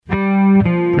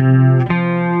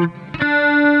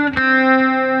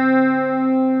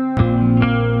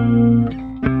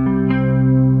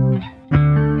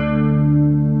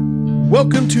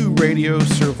Radio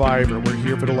Survivor. We're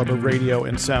here for the love of radio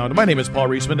and sound. My name is Paul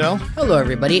Reesmandel. Hello,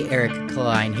 everybody. Eric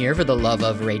Klein here for the love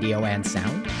of radio and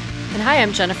sound. And hi,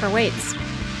 I'm Jennifer Waits.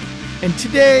 And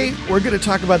today we're going to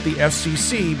talk about the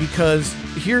FCC because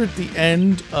here at the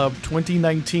end of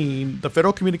 2019, the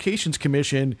Federal Communications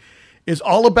Commission is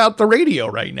all about the radio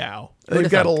right now. They've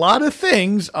got a lot of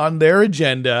things on their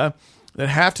agenda that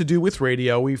have to do with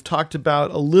radio. We've talked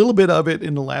about a little bit of it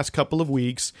in the last couple of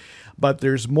weeks, but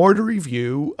there's more to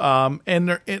review.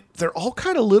 And they're all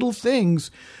kind of little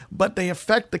things, but they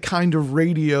affect the kind of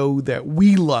radio that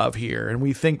we love here. And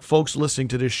we think folks listening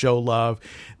to this show love.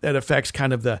 That affects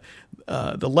kind of the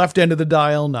left end of the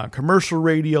dial, non-commercial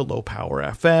radio, low power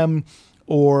FM,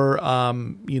 or,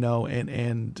 the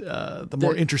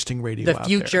more interesting radio out there. The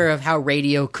future of how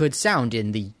radio could sound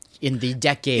in the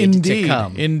decade to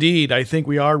come. Indeed. I think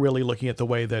we are really looking at the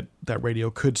way that radio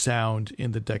could sound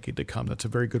in the decade to come. That's a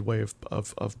very good way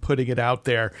of putting it out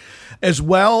there. As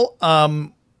well,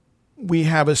 we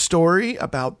have a story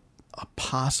about a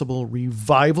possible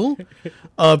revival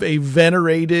of a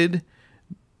venerated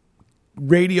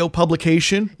radio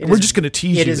publication. We're just going to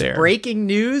tease you there. It is breaking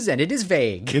news, and it is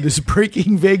vague. It is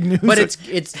breaking vague news, but it's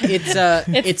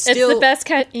still the best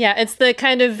kind. Yeah, it's the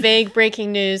kind of vague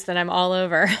breaking news that I'm all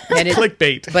over. And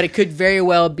clickbait. But it could very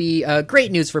well be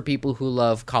great news for people who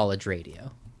love college radio.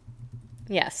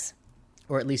 Yes,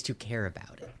 or at least who care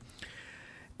about it.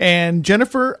 And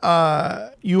Jennifer,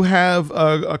 you have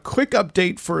a quick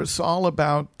update for us all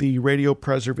about the Radio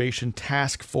Preservation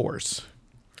Task Force.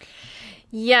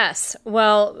 Yes.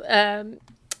 Well,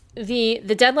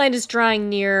 the deadline is drawing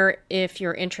near if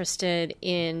you're interested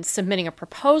in submitting a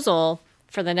proposal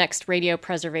for the next Radio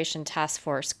Preservation Task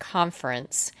Force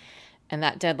conference. And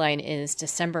that deadline is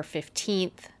December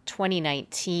 15th,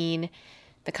 2019.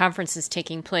 The conference is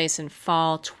taking place in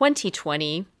fall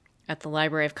 2020 at the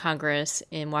Library of Congress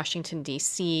in Washington,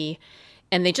 D.C.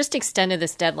 And they just extended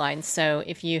this deadline. So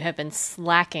if you have been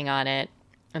slacking on it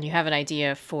and you have an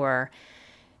idea for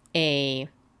a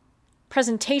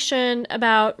presentation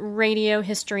about radio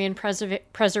history and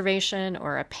preservation,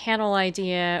 or a panel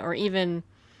idea, or even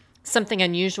something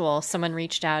unusual, someone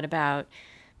reached out about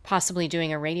possibly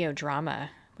doing a radio drama,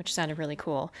 which sounded really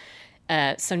cool.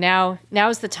 So now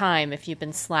is the time if you've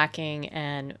been slacking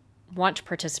and want to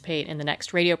participate in the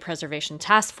next Radio Preservation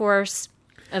Task Force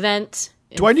event.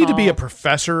 Do I need to be a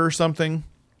professor or something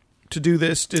to do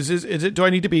this? Do I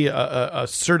need to be a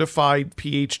certified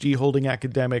PhD holding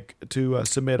academic to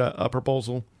submit a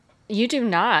proposal? You do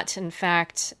not. In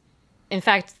fact,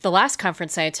 the last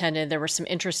conference I attended, there were some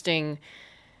interesting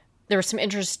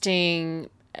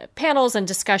panels and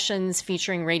discussions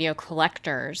featuring radio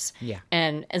collectors. Yeah.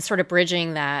 And sort of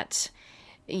bridging that.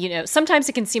 Sometimes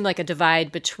it can seem like a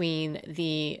divide between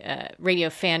the radio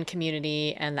fan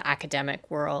community and the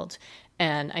academic world.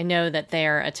 And I know that they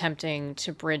are attempting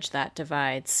to bridge that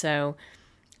divide. So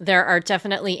there are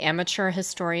definitely amateur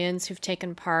historians who've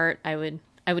taken part. I would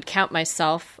count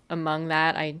myself among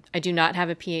that. I do not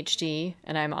have a PhD,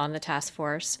 and I'm on the task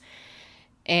force.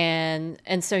 And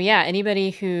so, yeah, anybody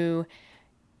who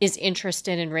is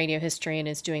interested in radio history and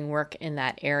is doing work in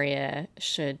that area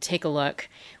should take a look.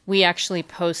 We actually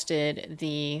posted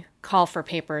the call for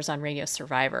papers on Radio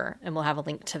Survivor, and we'll have a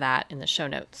link to that in the show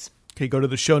notes. Okay, go to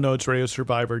the show notes,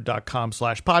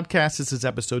 radiosurvivor.com/podcast. This is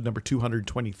episode number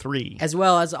 223. As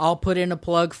well as I'll put in a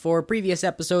plug for a previous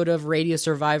episode of Radio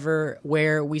Survivor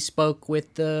where we spoke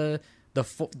with the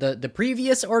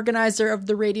previous organizer of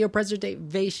the Radio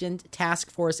Preservation Task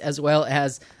Force, as well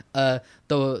as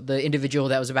the individual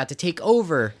that was about to take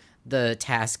over the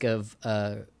task of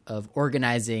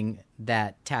organizing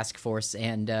that task force.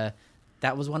 And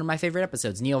that was one of my favorite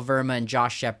episodes, Neil Verma and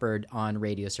Josh Shepard on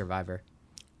Radio Survivor.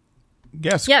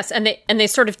 Yes, and they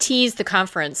sort of tease the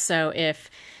conference. So if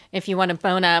you want to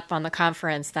bone up on the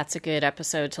conference, that's a good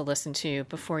episode to listen to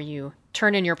before you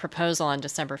turn in your proposal on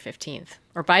December 15th,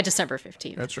 or by December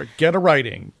 15th. That's right. Get a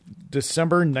writing.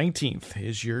 December 19th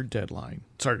is your deadline.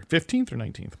 Sorry, 15th or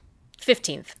 19th?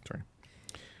 15th. Sorry.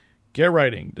 Get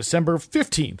writing. December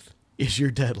 15th is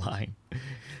your deadline.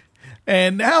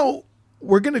 And now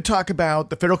we're going to talk about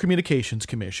the Federal Communications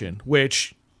Commission,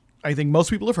 which I think most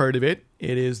people have heard of it.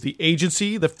 It is the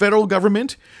agency, the federal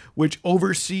government, which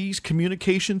oversees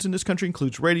communications in this country,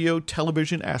 includes radio,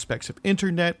 television, aspects of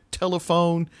internet,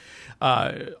 telephone,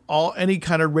 any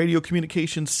kind of radio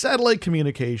communications, satellite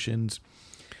communications.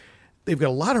 They've got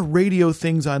a lot of radio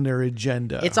things on their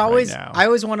agenda. It's always, right now. I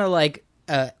always want to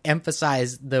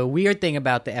emphasize the weird thing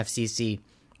about the FCC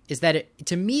is that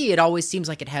to me, it always seems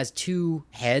like it has two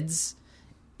heads.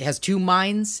 It has two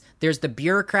minds. There's the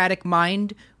bureaucratic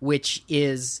mind, which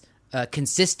is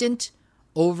consistent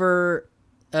over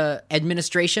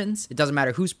administrations. It doesn't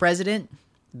matter who's president.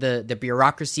 The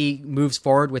bureaucracy moves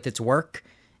forward with its work.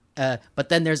 But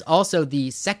then there's also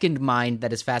the second mind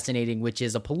that is fascinating, which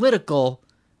is a political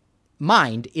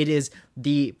mind. It is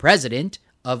the president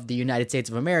of the United States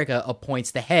of America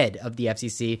appoints the head of the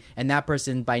FCC, and that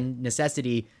person by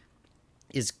necessity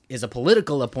is a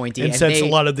political appointee. And sets a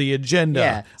lot of the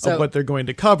agenda of what they're going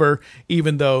to cover,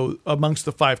 even though amongst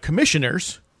the 5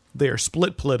 commissioners, they are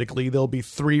split politically. There'll be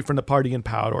 3 from the party in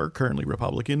power, currently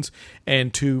Republicans,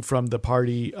 and 2 from the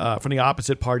party, from the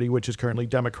opposite party, which is currently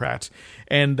Democrats.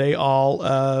 And they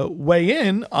all weigh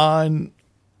in on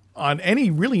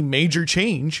any really major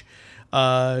change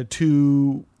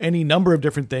to any number of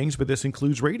different things, but this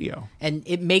includes radio. And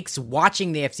it makes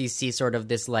watching the FCC sort of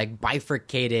this like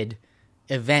bifurcated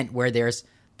event where there's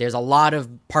a lot of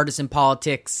partisan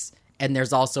politics and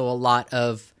there's also a lot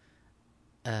of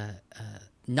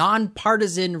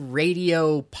nonpartisan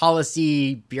radio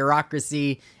policy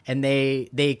bureaucurity, and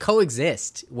they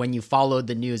coexist when you follow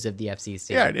the news of the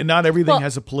FCC. Yeah, and not everything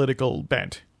has a political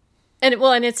bent. And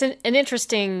it's an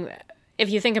interesting, if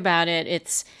you think about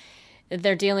it,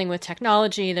 they're dealing with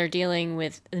technology, they're dealing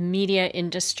with the media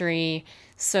industry,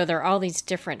 so there are all these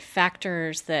different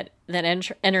factors that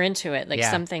enter into it. Like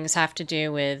some things have to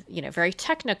do with, very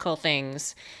technical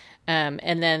things, and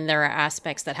then there are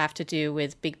aspects that have to do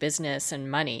with big business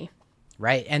and money.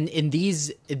 Right, and in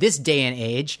this day and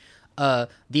age,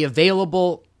 the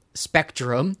available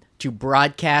spectrum to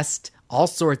broadcast all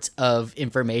sorts of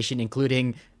information,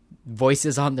 including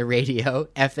voices on the radio,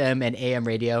 FM and AM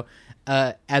radio,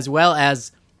 as well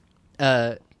as,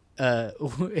 I'm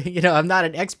not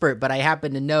an expert, but I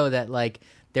happen to know that like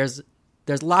there's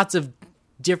lots of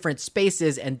different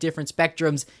spaces and different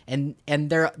spectrums, and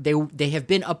they have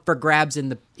been up for grabs in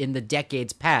the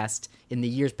decades past, in the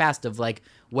years past, of like,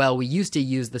 well, we used to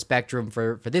use the spectrum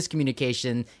for this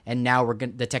communication, and now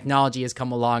the technology has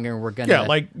come along, and we're gonna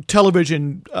like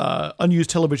television,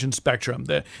 unused television spectrum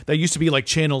that used to be like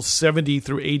channels 70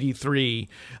 through 83,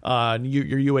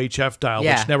 your UHF dial,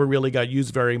 which never really got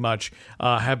used very much,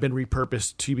 have been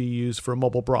repurposed to be used for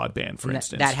mobile broadband, for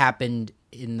instance. That happened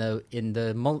in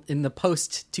the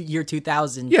post year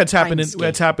 2000. Yeah, it's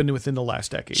happened within the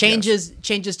last decade.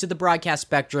 Changes to the broadcast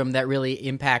spectrum that really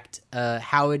impact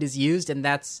how it is used, and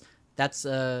that's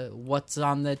what's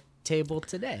on the table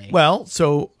today. Well,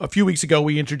 so a few weeks ago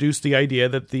we introduced the idea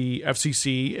that the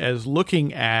FCC is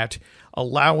looking at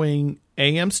allowing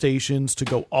AM stations to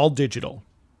go all digital,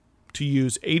 to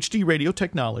use HD radio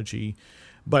technology.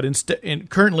 But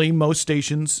currently, most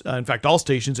stations, in fact, all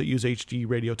stations that use HD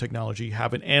radio technology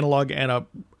have an analog and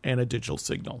a digital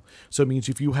signal. So it means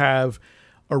if you have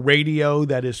a radio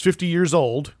that is 50 years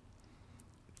old,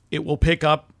 it will pick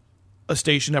up a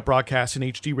station that broadcasts in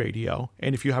HD radio.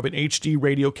 And if you have an HD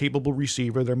radio capable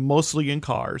receiver, they're mostly in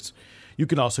cars, you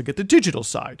can also get the digital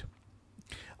side.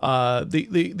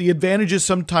 The advantages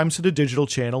sometimes to the digital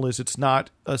channel is it's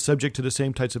not subject to the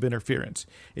same types of interference.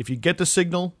 If you get the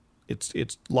signal,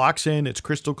 It's locks in, it's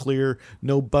crystal clear,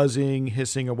 no buzzing,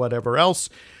 hissing, or whatever else.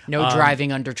 No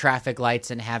driving under traffic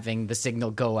lights and having the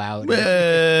signal go out.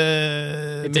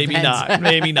 Maybe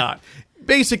not.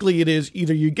 Basically, it is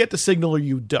either you get the signal or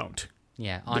you don't.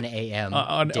 Yeah, on AM.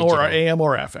 Or AM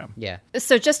or FM. Yeah.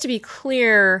 So just to be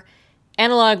clear,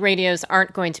 analog radios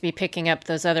aren't going to be picking up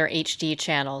those other HD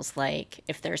channels, like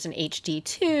if there's an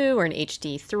HD2 or an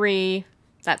HD3.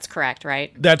 That's correct,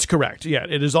 right? That's correct. Yeah,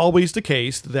 it is always the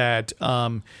case that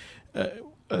a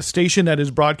station that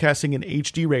is broadcasting an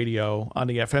HD radio on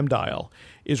the FM dial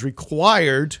is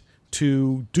required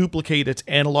to duplicate its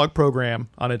analog program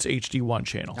on its HD1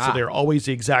 channel. So they're always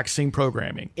the exact same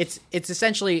programming. It's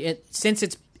essentially, since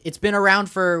it's been around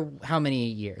for how many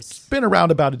years? It's been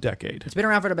around about a decade. It's been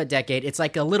around for about a decade. It's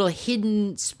like a little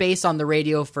hidden space on the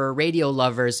radio for radio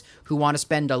lovers who want to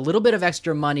spend a little bit of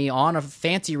extra money on a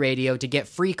fancy radio to get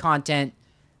free content.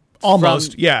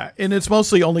 Almost, yeah. And it's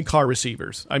mostly only car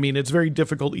receivers. I mean, it's very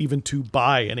difficult even to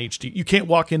buy an HD. You can't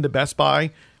walk into Best Buy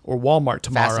or Walmart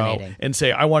tomorrow and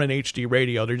say, I want an HD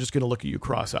radio. They're just going to look at you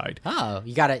cross-eyed. Oh,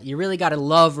 you really got to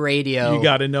love radio. You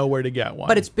got to know where to get one.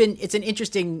 But it's an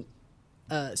interesting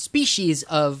species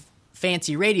of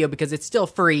fancy radio because it's still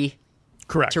free,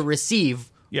 correct, to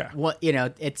receive. Yeah,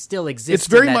 it still exists. It's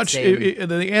very much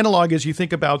the analog is you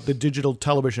think about the digital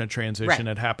television transition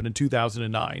that happened in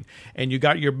 2009, and you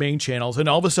got your main channels, and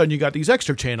all of a sudden you got these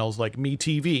extra channels like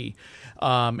MeTV,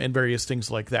 and various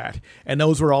things like that, and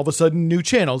those were all of a sudden new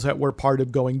channels that were part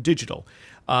of going digital.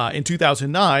 In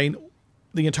 2009.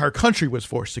 the entire country was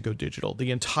forced to go digital.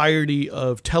 The entirety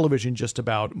of television just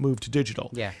about moved to digital.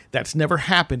 Yeah. That's never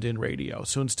happened in radio.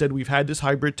 So instead, we've had this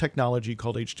hybrid technology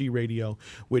called HD radio,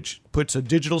 which puts a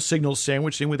digital signal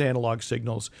sandwiched in with analog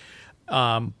signals.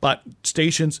 But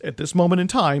stations at this moment in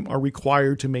time are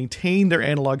required to maintain their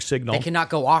analog signal. They cannot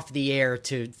go off the air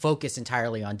to focus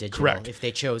entirely on digital. Correct. If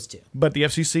they chose to. But the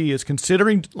FCC is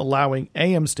considering allowing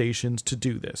AM stations to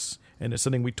do this. And it's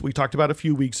something we talked about a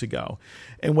few weeks ago.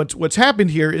 And what's happened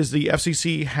here is the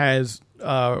FCC has,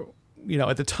 at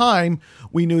the time,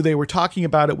 we knew they were talking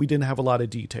about it. We didn't have a lot of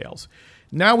details.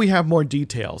 Now we have more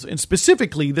details. And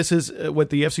specifically, this is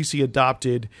what the FCC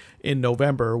adopted in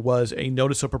November was a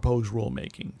notice of proposed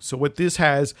rulemaking. So what this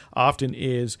has often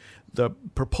is the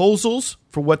proposals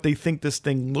for what they think this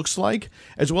thing looks like,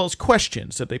 as well as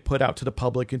questions that they put out to the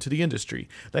public and to the industry.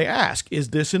 They ask,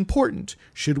 is this important?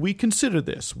 Should we consider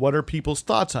this? What are people's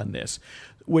thoughts on this?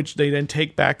 Which they then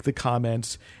take back the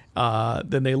comments.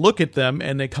 Then they look at them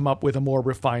and they come up with a more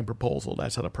refined proposal.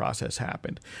 That's how the process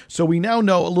happened. So we now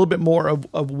know a little bit more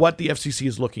of what the FCC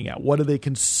is looking at. What are they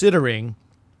considering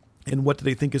and what do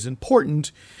they think is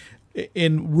important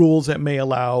in rules that may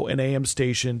allow an AM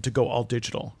station to go all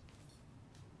digital?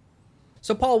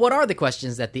 So, Paul, what are the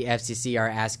questions that the FCC are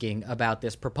asking about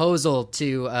this proposal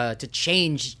to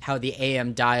change how the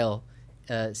AM dial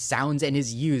sounds and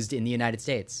is used in the United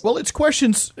States? Well, its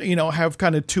questions, have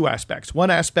kind of two aspects. One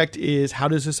aspect is how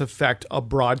does this affect a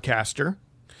broadcaster?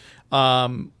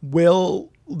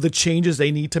 Will the changes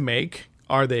they need to make,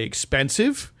 are they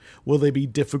expensive? Will they be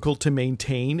difficult to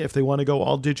maintain if they want to go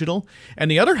all digital? And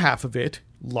the other half of it,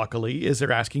 luckily, is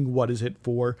they're asking what is it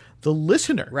for the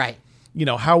listener? Right.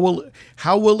 How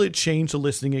will it change the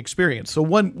listening experience? So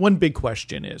one big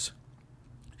question is,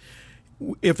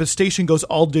 if a station goes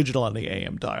all digital on the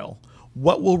AM dial,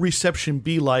 what will reception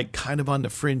be like kind of on the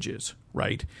fringes,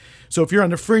 right? So if you're on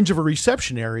the fringe of a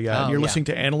reception area and you're listening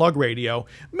to analog radio,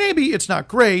 maybe it's not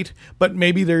great, but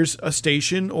maybe there's a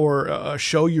station or a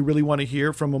show you really want to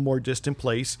hear from a more distant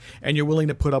place and you're willing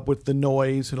to put up with the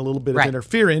noise and a little bit of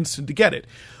interference to get it.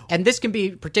 And this can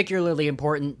be particularly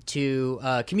important to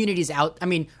communities out. I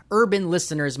mean, urban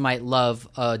listeners might love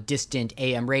a distant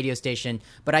AM radio station,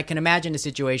 but I can imagine a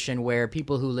situation where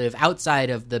people who live outside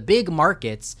of the big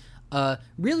markets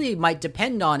really might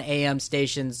depend on AM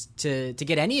stations to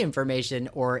get any information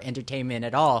or entertainment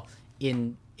at all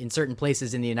in certain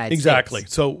places in the United States. Exactly.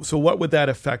 So what would that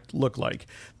effect look like?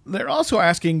 They're also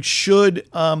asking, should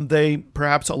they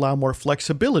perhaps allow more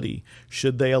flexibility?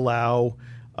 Should they allow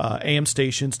AM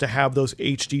stations to have those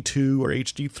HD2 or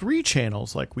HD3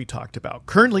 channels like we talked about?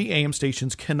 Currently, AM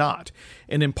stations cannot.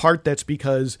 And in part, that's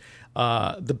because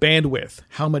the bandwidth,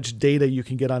 how much data you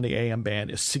can get on the AM band,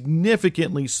 is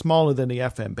significantly smaller than the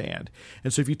FM band.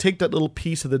 And so if you take that little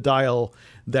piece of the dial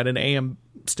that an AM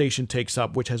station takes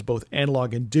up, which has both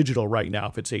analog and digital right now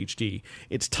if it's HD,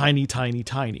 it's tiny, tiny,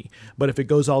 tiny. But if it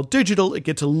goes all digital, it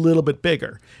gets a little bit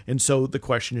bigger. And so the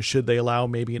question is, should they allow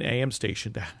maybe an AM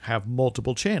station to have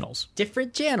multiple channels?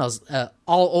 Different channels.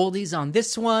 All oldies on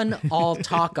this one, all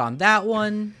talk on that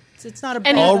one. It's not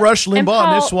a all Rush Limbaugh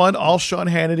on this one, all Sean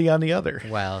Hannity on the other.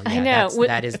 Well, yeah, I know.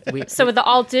 So with the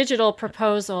all digital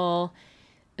proposal,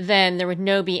 then there would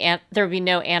be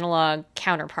no analog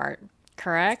counterpart,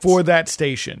 correct? For that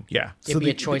station, yeah. It'd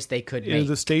be a choice they could make.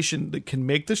 The station that can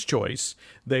make this choice,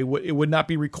 it would not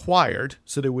be required.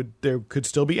 So there could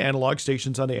still be analog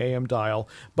stations on the AM dial,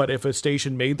 but if a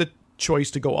station made the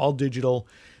choice to go all digital,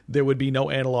 there would be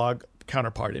no analog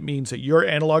counterpart. It means that your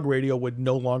analog radio would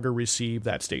no longer receive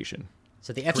that station.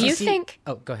 So the FCC... Do you think...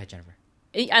 Oh, go ahead, Jennifer.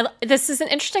 This is an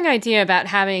interesting idea about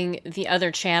having the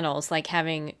other channels, like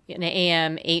having an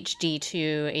AM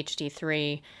HD2,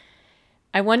 HD3.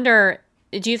 I wonder,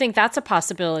 do you think that's a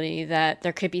possibility, that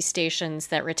there could be stations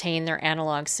that retain their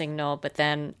analog signal but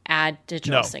then add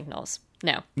digital signals?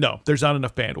 No, there's not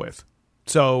enough bandwidth.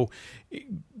 So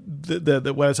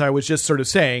as I was just sort of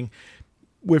saying,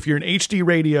 if you're an HD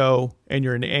radio and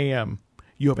you're an AM,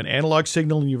 you have an analog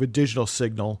signal and you have a digital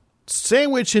signal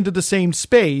sandwiched into the same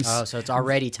space. Oh, so it's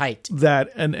already tight. That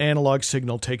an analog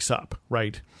signal takes up,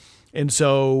 right? And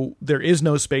so there is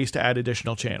no space to add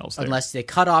additional channels there. Unless they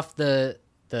cut off the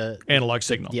analog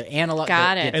signal. The analog.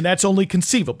 Got it. And that's only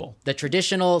conceivable. The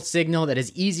traditional signal that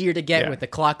is easier to get with the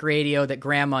clock radio that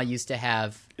grandma used to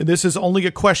have. And this is only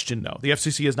a question, though. The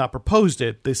FCC has not proposed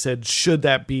it. They said, should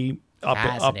that be up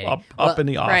in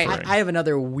the offering? Right. I have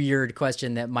another weird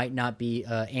question that might not be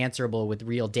answerable with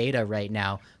real data right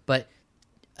now, but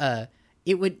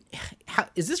it would.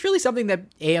 Is this really something that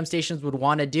AM stations would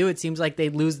want to do? It seems like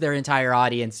they'd lose their entire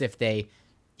audience if they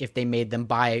if they made them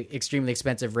buy extremely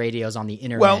expensive radios on the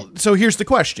internet. Well, so here's the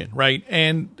question, right?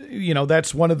 And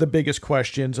that's one of the biggest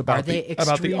questions Are about they about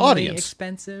the extremely audience.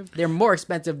 expensive? They're more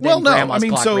expensive than grandma's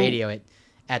clock radio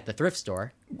at the thrift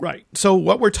store. Right. So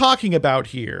what we're talking about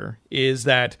here is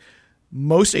that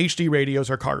most HD radios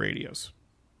are car radios.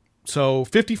 So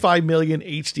 55 million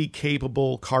HD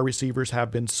capable car receivers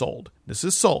have been sold. This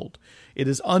is sold. It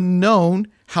is unknown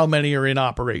how many are in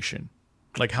operation.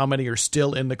 Like how many are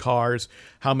still in the cars,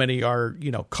 how many are,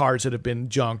 cars that have been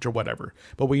junked or whatever.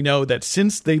 But we know that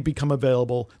since they've become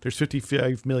available, there's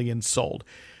 55 million sold.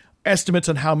 Estimates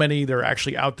on how many they're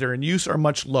actually out there in use are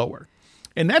much lower.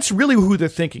 And that's really who they're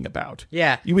thinking about.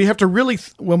 Yeah. We have to really,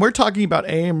 when we're talking about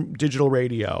AM digital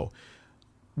radio,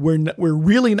 we're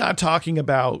really not talking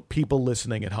about people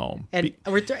listening at home. And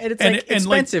it's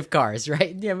expensive cars,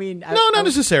 right? I mean, not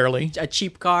necessarily. A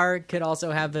cheap car could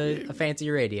also have a fancy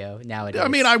radio nowadays. I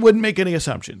mean, I wouldn't make any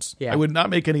assumptions. Yeah. I would not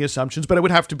make any assumptions, but it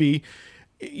would have to be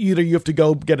either you have to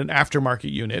go get an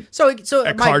aftermarket unit, so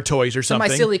at Car Toys or something.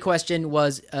 So my silly question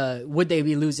was, would they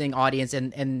be losing audience?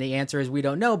 And the answer is we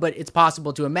don't know, but it's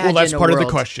possible to imagine that's part of the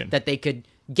question. That they could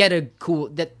get a cool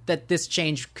that this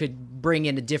change could bring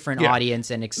in a different audience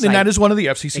and excite. And that is one of the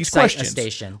FCC's questions. A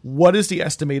station. What is the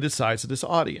estimated size of this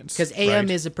audience? Because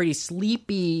AM is a pretty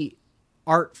sleepy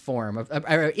art form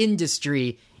or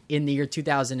industry in the year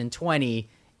 2020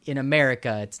 in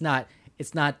America. It's not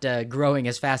growing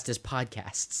as fast as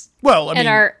podcasts. Well, I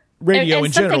mean, radio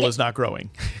in general is not growing.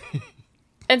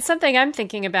 And something I'm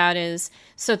thinking about is,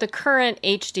 so the current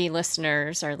HD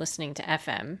listeners are listening to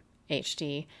FM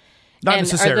HD. Not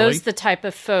necessarily. Are those the type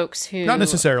of folks who not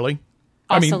necessarily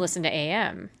also listen to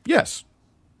AM? Yes,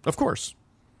 of course.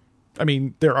 I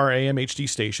mean, there are AM HD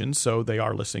stations, so they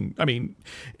are listening. I mean,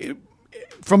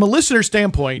 from a listener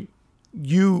standpoint,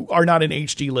 you are not an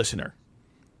HD listener.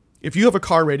 If you have a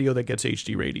car radio that gets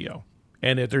HD radio,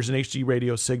 and if there's an HD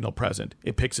radio signal present,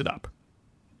 it picks it up.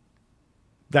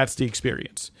 That's the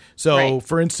experience. So,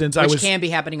 for instance, Which can be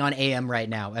happening on AM right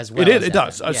now as well. It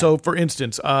does. Yeah. So, for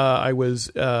instance, I was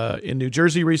in New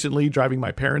Jersey recently driving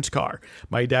my parents' car.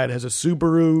 My dad has a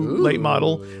Subaru late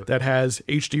model that has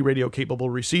HD radio capable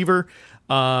receiver.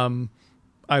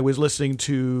 I was listening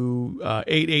to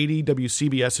 880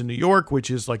 WCBS in New York, which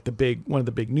is like one of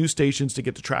the big news stations to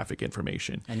get the traffic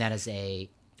information. And that is a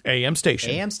AM station.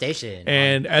 AM station.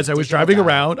 And as I was driving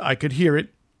around, I could hear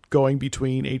it going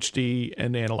between HD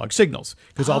and analog signals,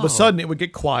 because all of a sudden it would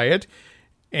get quiet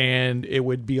and it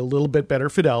would be a little bit better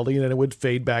fidelity, and then it would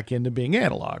fade back into being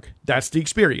analog. That's the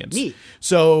experience. Neat.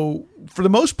 So for the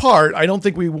most part, I don't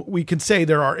think we can say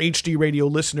there are HD radio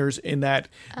listeners in that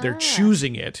they're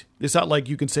choosing it. It's not like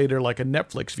you can say they're like a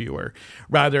Netflix viewer.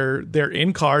 Rather, they're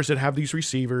in cars that have these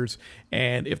receivers,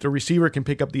 and if the receiver can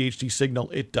pick up the HD signal,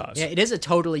 it does. Yeah, it is a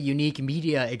totally unique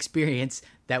media experience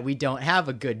that we don't have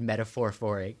a good metaphor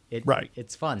for it. Right.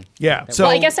 It's fun. Yeah. So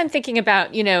I guess I'm thinking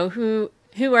about,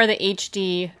 who are the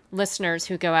HD listeners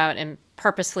who go out and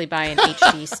purposely buy an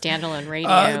HD standalone radio?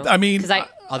 I mean, because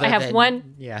I have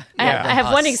one. Yeah, I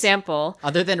have one example.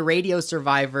 Other than Radio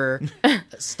Survivor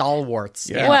stalwarts.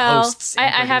 Yeah. Well, hosts I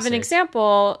and have an producers.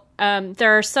 example.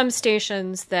 There are some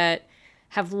stations that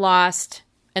have lost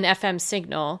an FM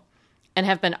signal and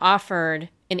have been offered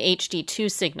an HD2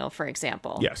 signal, for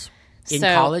example. Yes. In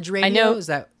So, college radio? I know, Is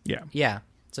that? Yeah. Yeah.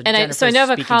 So and I Jennifer's know of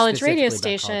a speaking college radio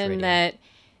specifically about college station radio.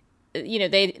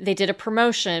 that, they did a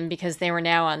promotion because they were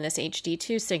now on this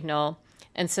HD2 signal.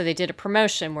 And so they did a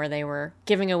promotion where they were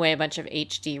giving away a bunch of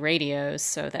HD radios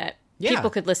so that people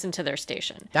could listen to their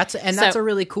station. That's a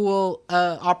really cool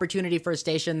opportunity for a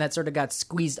station that sort of got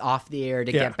squeezed off the air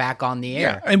to get back on the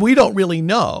air. Yeah. And we don't really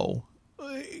know.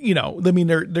 I mean,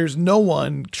 there's no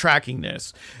one tracking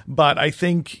this, but I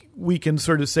think we can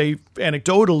sort of say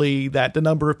anecdotally that the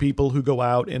number of people who go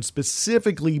out and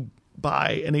specifically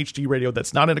buy an HD radio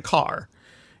that's not in a car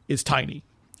is tiny.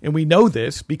 And we know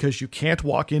this because you can't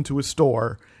walk into a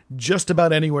store just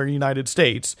about anywhere in the United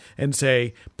States and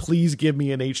say, please give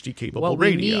me an HD capable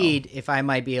radio. What we need, if I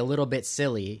might be a little bit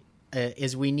silly,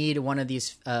 is we need one of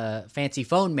these fancy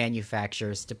phone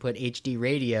manufacturers to put HD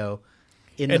radio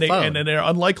in the phone. And they're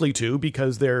unlikely to,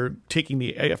 because they're taking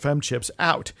the AFM chips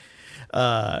out.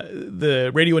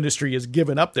 The radio industry has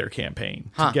given up their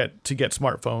campaign to get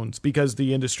smartphones because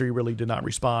the industry really did not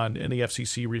respond, and the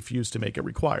FCC refused to make it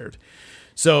required.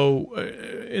 So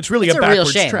it's really a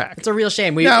backwards track. It's a real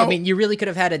shame. I mean, you really could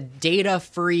have had a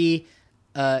data-free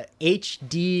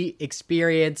HD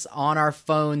experience on our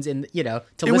phones, and to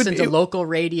listen to local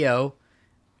radio.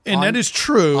 And that is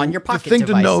true. On your pocket The thing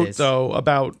devices. to note, though,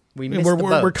 about We missed the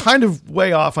boat. We're kind of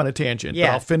way off on a tangent, Yeah.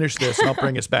 but I'll finish this and I'll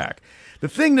bring us back. The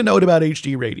thing to note about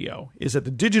HD radio is that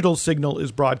the digital signal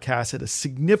is broadcast at a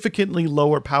significantly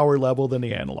lower power level than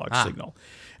the analog signal.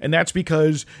 And that's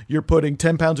because you're putting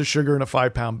 10 pounds of sugar in a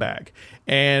 5-pound bag.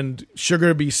 And sugar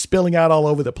would be spilling out all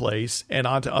over the place and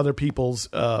onto other people's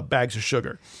bags of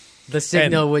sugar. The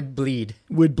signal would bleed.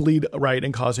 Would bleed, right,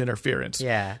 and cause interference.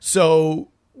 Yeah. So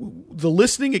the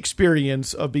listening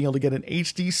experience of being able to get an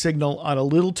HD signal on a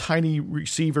little tiny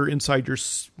receiver inside your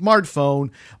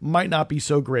smartphone might not be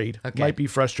so great. Okay. Might be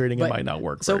frustrating. It might not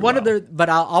work. So very one well. of the, but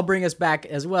I'll bring us back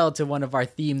as well to one of our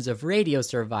themes of Radio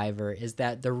Survivor is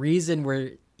that the reason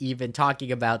we're even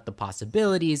talking about the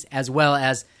possibilities as well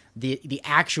as the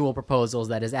actual proposals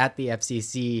that is at the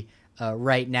FCC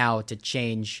right now to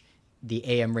change the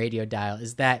AM radio dial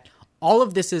is that all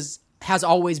of this has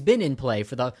always been in play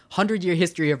for the 100-year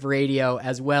history of radio,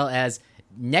 as well as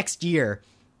next year.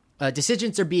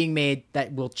 Decisions are being made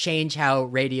that will change how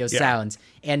radio sounds.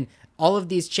 And all of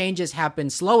these changes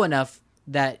happen slow enough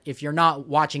that if you're not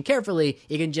watching carefully,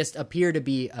 it can just appear to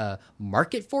be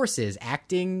market forces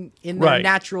acting in their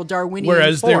natural Darwinian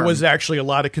Whereas form. there was actually a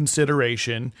lot of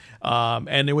consideration,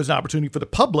 and there was an opportunity for the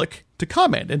public to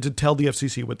comment and to tell the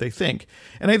FCC what they think.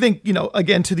 And I think,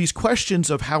 again, to these questions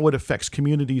of how it affects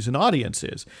communities and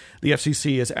audiences, the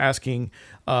FCC is asking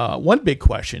one big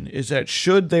question is that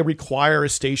should they require a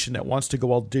station that wants to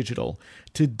go all digital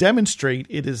to demonstrate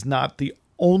it is not the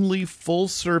only full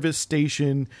service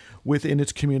station within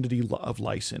its community of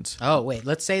license. Oh, wait,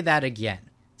 let's say that again.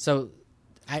 So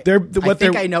I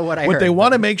I know what I heard. What they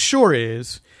want to make sure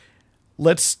is,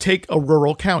 let's take a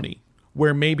rural county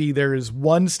where maybe there is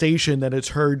one station that is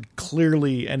heard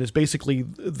clearly and is basically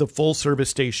the full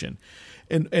service station.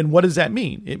 And what does that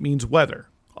mean? It means weather.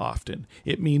 Often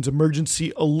it means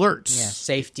emergency alerts. Yeah,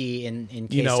 safety in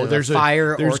case of a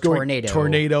fire or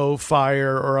tornado,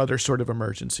 fire, or other sort of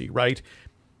emergency, right?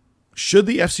 Should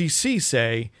the FCC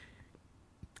say,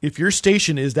 if your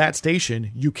station is that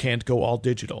station, you can't go all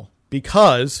digital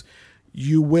because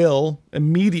you will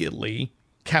immediately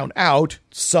count out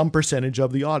some percentage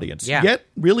of the audience. Yeah. Yet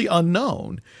really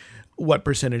unknown what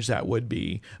percentage that would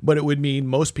be, but it would mean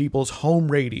most people's home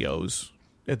radios,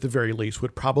 at the very least,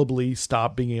 would probably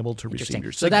stop being able to receive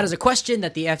your signal. So that is a question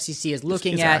that the FCC is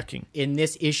looking at asking in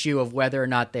this issue of whether or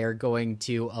not they're going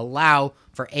to allow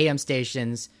for AM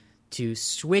stations to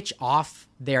switch off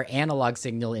their analog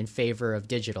signal in favor of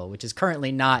digital, which is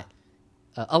currently not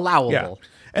allowable. Yeah.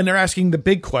 And they're asking the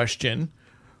big question,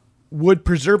 would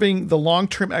preserving the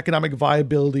long-term economic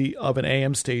viability of an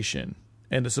AM station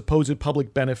and the supposed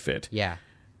public benefit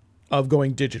of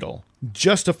going digital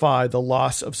justify the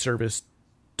loss of service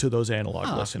to those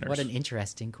analog listeners? What an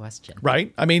interesting question.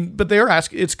 Right? I mean, but they're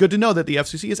asking, it's good to know that the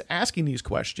FCC is asking these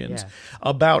questions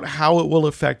about how it will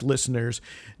affect listeners,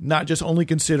 not just only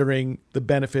considering the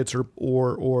benefits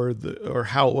or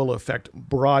how it will affect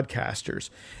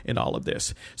broadcasters in all of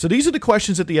this. So these are the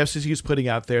questions that the FCC is putting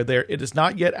out there. It is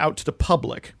not yet out to the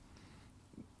public.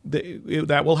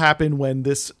 That will happen when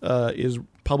this is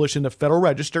published in the Federal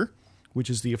Register, which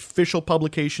is the official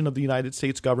publication of the United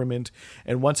States government.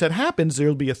 And once that happens, there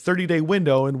will be a 30-day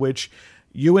window in which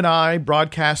you and I,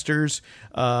 broadcasters,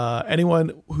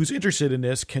 anyone who's interested in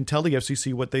this can tell the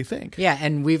FCC what they think. Yeah,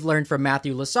 and we've learned from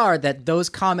Matthew Lassard that those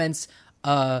comments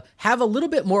have a little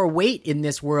bit more weight in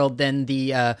this world than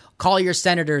the call your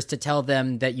senators to tell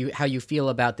them that how you feel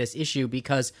about this issue,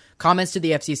 because comments to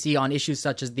the FCC on issues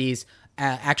such as these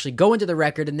actually go into the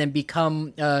record and then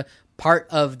become part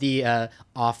of the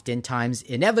oftentimes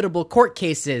inevitable court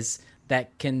cases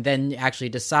that can then actually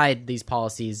decide these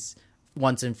policies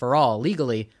once and for all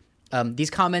legally. These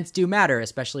comments do matter,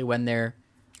 especially when they're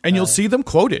and you'll see them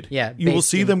quoted. Yeah, you will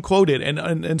see them quoted,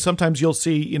 and sometimes you'll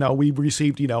see, we've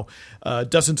received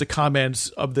dozens of comments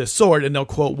of this sort, and they'll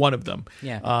quote one of them.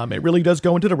 Yeah, it really does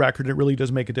go into the record. It really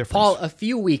does make a difference. Paul, a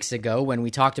few weeks ago when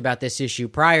we talked about this issue,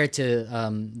 prior to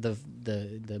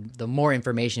the more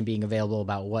information being available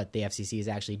about what the FCC is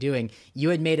actually doing, you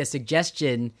had made a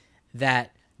suggestion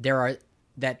that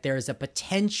there's a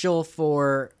potential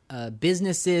for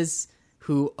businesses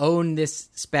who own this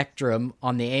spectrum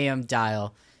on the AM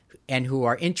dial and who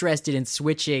are interested in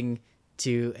switching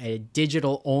to a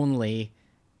digital only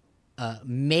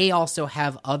may also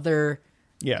have other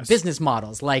business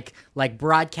models, like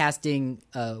broadcasting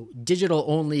digital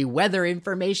only weather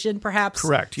information, perhaps.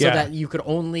 Correct. So that you could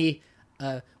only,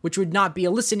 which would not be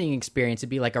a listening experience; it'd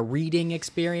be like a reading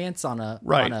experience on a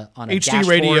HD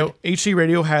dashboard. HD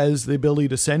radio has the ability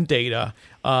to send data.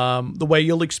 The way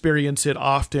you'll experience it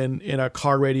often in a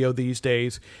car radio these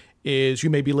days is you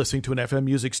may be listening to an FM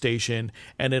music station,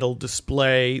 and it'll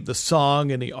display the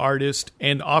song and the artist,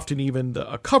 and often even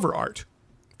a cover art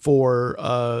for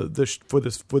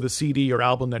the CD or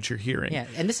album that you're hearing. Yeah,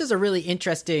 and this is a really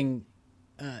interesting.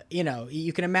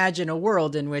 You can imagine a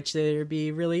world in which it'd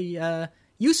be really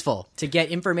useful to get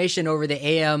information over the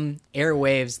AM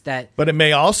airwaves But it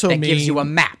may also mean gives you a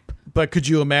map. But could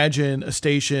you imagine a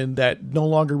station that no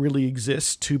longer really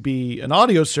exists to be an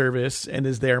audio service and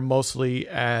is there mostly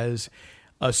as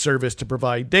a service to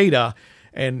provide data?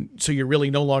 And so you're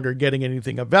really no longer getting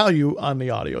anything of value on the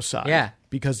audio side. Yeah.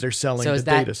 Because they're selling the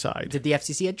data side. Did the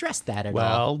FCC address that at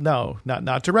all? Well, no,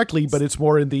 not directly, but it's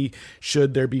more in the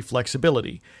should there be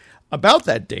flexibility. About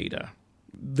that data,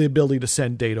 the ability to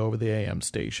send data over the AM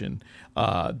station,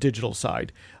 digital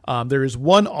side. There is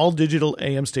one all-digital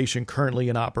AM station currently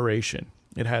in operation.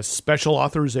 It has special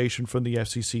authorization from the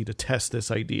FCC to test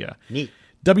this idea. Neat.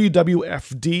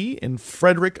 WWFD in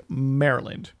Frederick,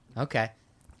 Maryland. Okay.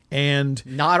 And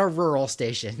not a rural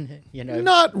station,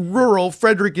 Not rural.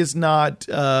 Frederick is not.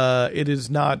 It is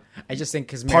not. I just think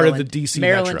because part of the DC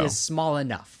Maryland metro is small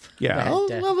enough. Yeah.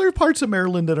 Well, there are parts of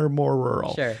Maryland that are more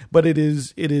rural. Sure. But it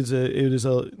is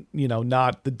a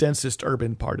not the densest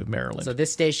urban part of Maryland. So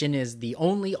this station is the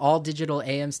only all digital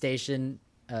AM station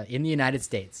in the United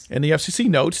States. And the FCC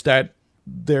notes that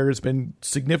there has been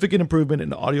significant improvement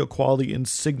in audio quality and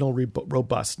signal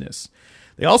robustness.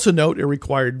 They also note it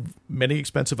required many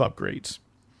expensive upgrades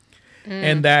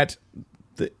and that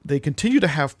they continue to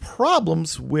have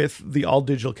problems with the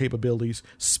all-digital capabilities,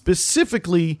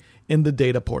 specifically in the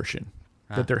data portion,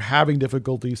 that they're having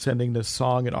difficulty sending the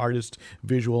song and artist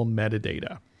visual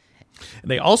metadata. And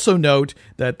they also note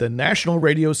that the National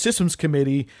Radio Systems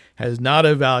Committee has not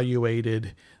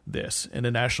evaluated this, and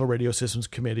the National Radio Systems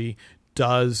Committee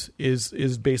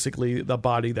is basically the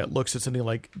body that looks at something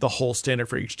like the whole standard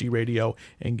for HD radio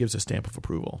and gives a stamp of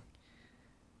approval.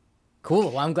 Cool.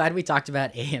 Well, I'm glad we talked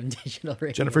about AM digital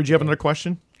radio. Jennifer, do you have another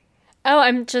question? Oh,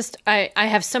 I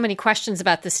have so many questions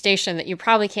about the station that you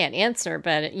probably can't answer,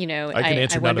 but I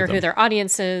wonder who their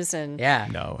audience is and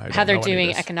how they're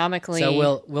doing economically.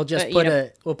 So we'll just put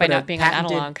a not being an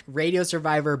analog Radio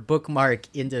Survivor bookmark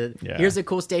into. Yeah. Here's a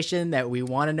cool station that we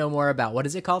want to know more about. What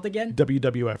is it called again?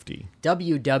 WWFD.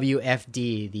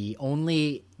 WWFD, the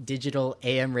only digital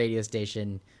AM radio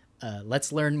station.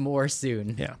 Let's learn more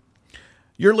soon. Yeah.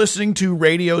 You're listening to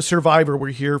Radio Survivor. We're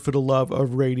here for the love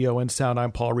of radio and sound.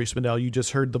 I'm Paul Rees-Mandel. You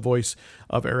just heard the voice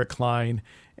of Eric Klein,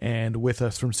 and with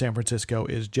us from San Francisco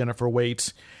is Jennifer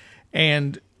Waits.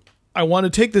 And I want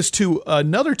to take this to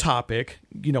another topic.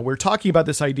 We're talking about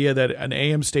this idea that an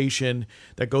AM station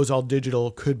that goes all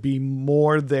digital could be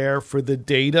more there for the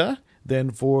data than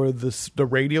for the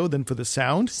radio, than for the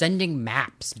sound. Sending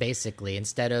maps, basically,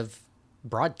 instead of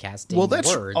broadcasting well,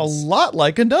 that's words. A lot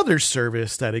like another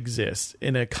service that exists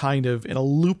in a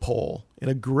loophole, in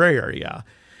a gray area.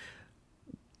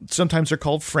 Sometimes they're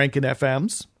called Franken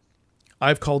FMs.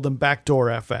 I've called them backdoor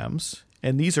FMs.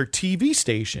 And these are TV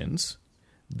stations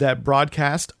that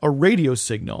broadcast a radio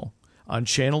signal on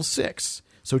Channel 6.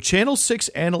 So Channel 6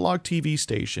 analog TV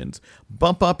stations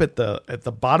bump up at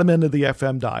the bottom end of the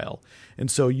FM dial. And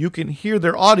so you can hear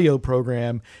their audio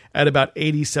program at about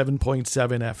 87.7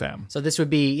 FM. So this would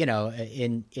be, in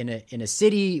a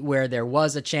city where there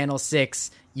was a Channel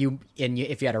 6,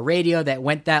 if you had a radio that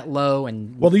went that low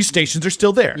and well, these stations are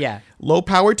still there. Yeah. Low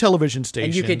power television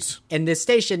stations. And this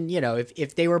station,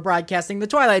 if they were broadcasting the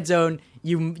Twilight Zone,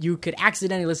 you could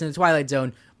accidentally listen to the Twilight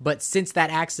Zone, but since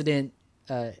that accident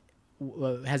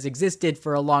has existed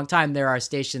for a long time, there are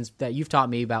stations that you've taught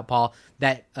me about, Paul,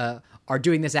 that are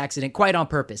doing this accident quite on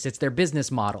purpose. It's their business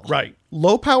model. Right.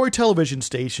 Low power television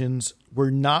stations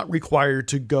were not required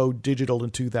to go digital in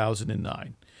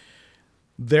 2009.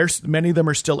 Many of them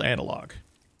are still analog.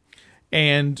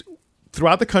 And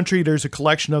throughout the country, there's a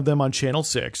collection of them on Channel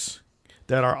 6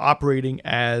 that are operating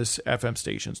as FM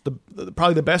stations.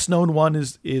 Probably the best known one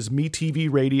is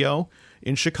MeTV Radio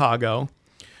in Chicago,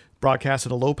 broadcast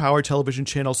on a low-power television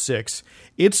Channel 6.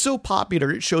 It's so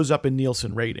popular, it shows up in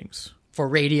Nielsen ratings. For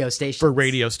radio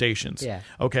stations. Yeah.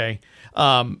 Okay.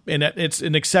 And it's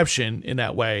an exception in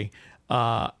that way.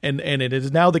 And it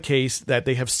is now the case that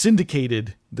they have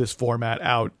syndicated this format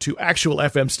out to actual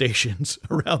FM stations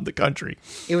around the country.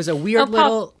 It was a weird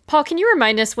little... Paul, can you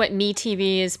remind us what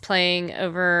MeTV is playing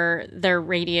over their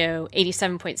radio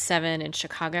 87.7 in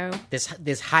Chicago?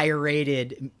 This higher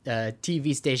rated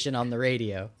TV station on the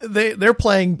radio. They're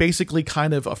playing basically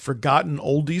kind of a forgotten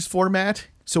oldies format.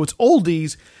 So it's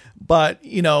oldies, but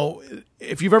you know,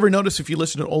 if you've ever noticed, if you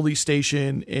listen to an oldies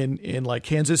station in like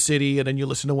Kansas City and then you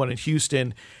listen to one in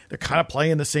Houston, they're kind of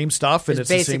playing the same stuff and it's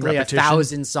the same basically repetition.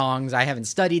 1,000 songs. I haven't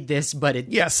studied this, but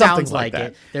it something sounds like like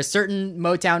that. it. There's certain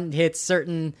Motown hits,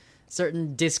 certain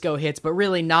disco hits, but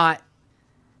really not.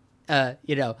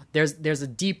 You know, there's a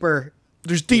deeper.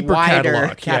 There's deeper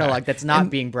wider catalog that's not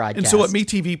being broadcast. And so what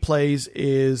MeTV plays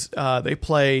is they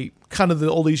play kind of the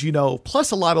oldies, you know,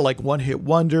 plus a lot of like one-hit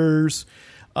wonders,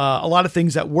 a lot of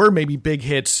things that were maybe big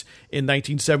hits in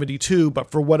 1972,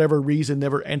 but for whatever reason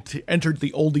never entered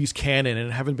the oldies canon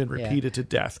and haven't been repeated to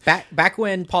death. Back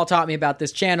when Paul taught me about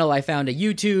this channel, I found a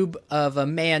YouTube of a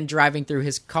man driving through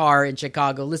his car in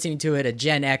Chicago, listening to it, a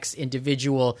Gen X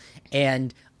individual,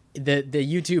 and the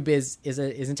YouTube is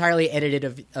entirely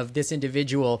edited of this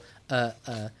individual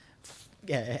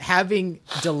having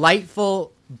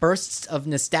delightful bursts of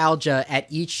nostalgia at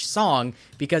each song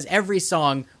because every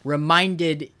song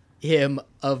reminded him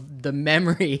of the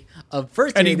memory of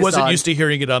first and he hearing the wasn't song, used to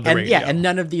hearing it on the radio. Yeah, and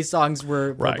none of these songs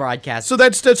were broadcast. So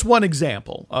that's one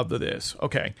example of this.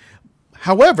 Okay.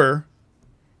 However,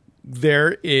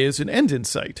 there is an end in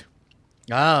sight.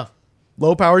 Oh.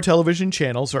 Low-power television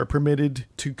channels are permitted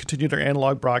to continue their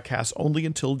analog broadcasts only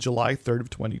until July 3rd of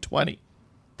 2020.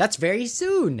 That's very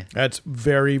soon. That's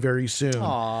very, very soon.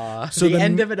 Aww, so the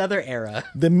end of another era.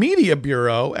 The Media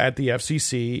Bureau at the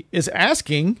FCC is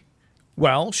asking,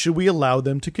 well, should we allow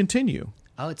them to continue?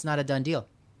 Oh, it's not a done deal.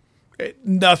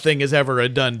 Nothing is ever a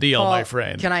done deal, Paul, my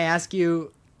friend. Can I ask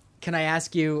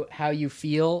you how you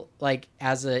feel like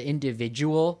as an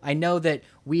individual? I know that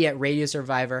we at Radio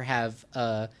Survivor have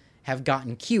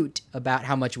gotten cute about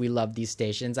how much we love these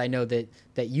stations. I know that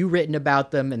you've written about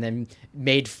them and then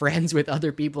made friends with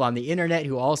other people on the internet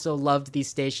who also loved these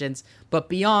stations. But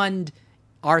beyond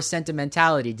our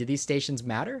sentimentality, do these stations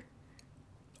matter?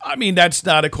 I mean, that's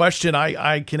not a question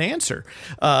I can answer.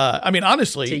 I mean,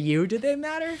 honestly. To you, do they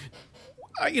matter?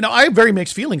 You know, I have very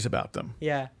mixed feelings about them.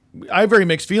 Yeah. I have very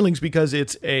mixed feelings because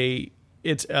it's a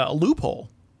loophole.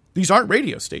 These aren't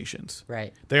radio stations.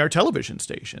 Right. They are television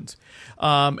stations.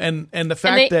 And the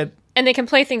fact that... And they can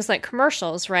play things like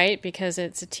commercials, right? Because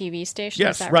it's a TV station.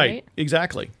 Yes, is that right.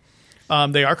 Exactly.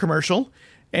 They are commercial,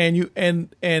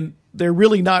 and they're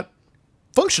really not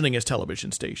functioning as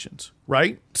television stations,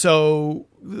 right? So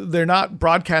they're not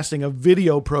broadcasting a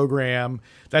video program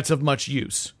that's of much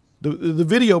use. The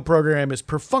video program is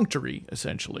perfunctory,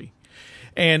 essentially.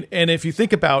 And if you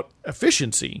think about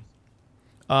efficiency...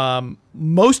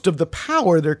 most of the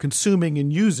power they're consuming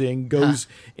and using goes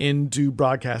into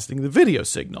broadcasting the video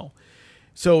signal.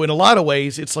 So in a lot of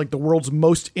ways, it's like the world's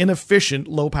most inefficient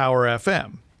low-power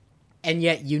FM. And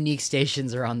yet unique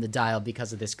stations are on the dial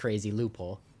because of this crazy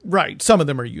loophole. Right. Some of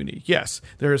them are unique. Yes.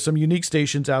 There are some unique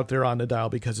stations out there on the dial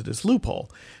because of this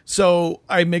loophole. So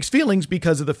I have mixed feelings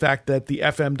because of the fact that the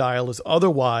FM dial is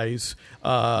otherwise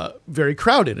very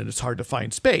crowded and it's hard to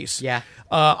find space. Yeah.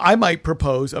 I might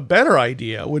propose a better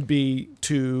idea would be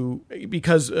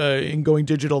because in going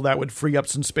digital, that would free up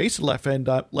some space at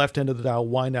left end of the dial.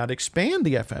 Why not expand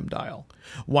the FM dial?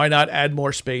 Why not add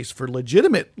more space for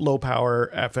legitimate low power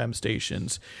FM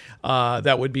stations?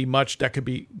 That could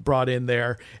be brought in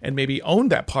there and maybe own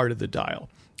that part of the dial.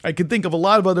 I could think of a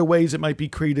lot of other ways it might be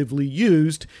creatively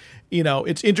used. You know,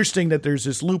 it's interesting that there's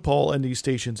this loophole and these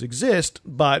stations exist,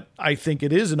 but I think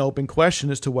it is an open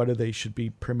question as to whether they should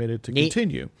be permitted to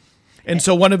continue. And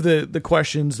so one of the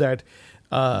questions that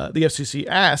the FCC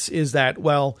asks is that,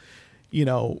 well, you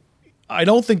know, I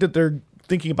don't think that they're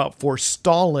thinking about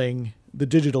forestalling the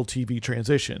digital TV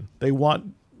transition. They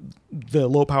want the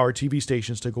low-power TV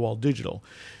stations to go all digital.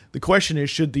 The question is,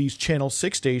 should these Channel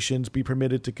 6 stations be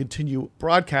permitted to continue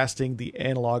broadcasting the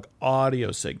analog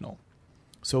audio signal?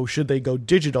 So should they go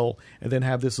digital and then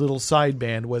have this little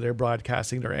sideband where they're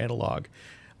broadcasting their analog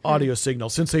audio signal,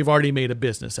 since they've already made a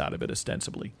business out of it,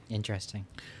 ostensibly? Interesting.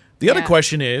 The other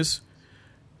question is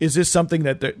this something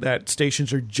that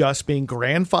stations are just being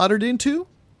grandfathered into?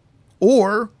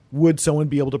 Or would someone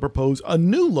be able to propose a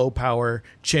new low-power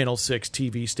Channel 6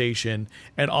 TV station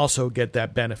and also get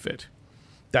that benefit?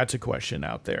 That's a question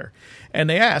out there. And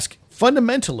they ask,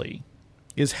 fundamentally,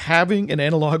 is having an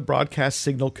analog broadcast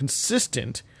signal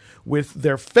consistent with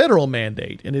their federal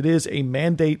mandate, and it is a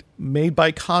mandate made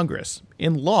by Congress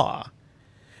in law,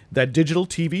 that digital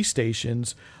TV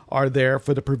stations are there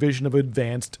for the provision of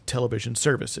advanced television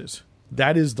services.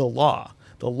 That is the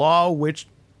law which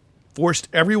forced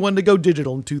everyone to go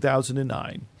digital in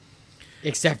 2009.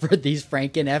 Except for these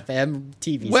Franken FM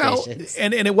TV stations.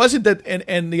 And it wasn't that,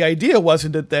 and the idea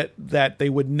wasn't that they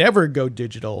would never go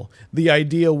digital. The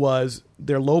idea was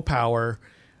they're low power,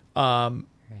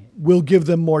 will give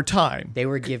them more time. They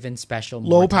were given special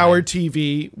Low power time.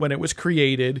 TV, when it was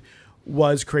created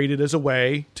as a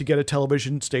way to get a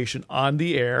television station on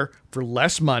the air for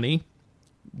less money,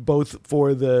 both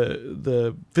for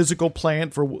the physical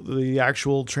plant, for the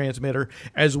actual transmitter,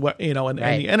 as well, and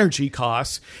the energy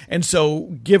costs. And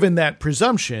so, given that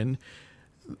presumption,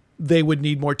 they would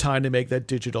need more time to make that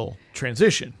digital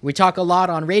transition. We talk a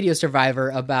lot on Radio Survivor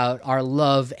about our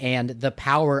love and the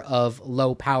power of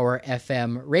low power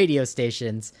FM radio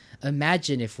stations.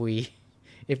 Imagine if we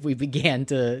began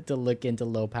to look into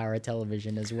low power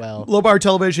television as well. Low power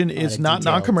television is not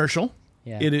detailed. non-commercial.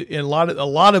 Yeah. A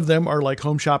lot of them are like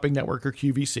Home Shopping Network or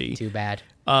QVC. Too bad.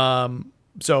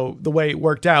 So the way it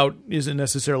worked out isn't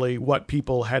necessarily what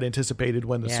people had anticipated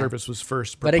when the service was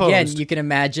first proposed. But again, you can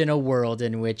imagine a world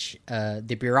in which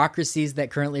the bureaucracies that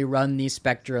currently run these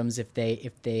spectrums, if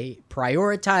they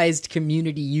prioritized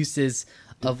community uses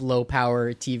of low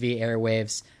power TV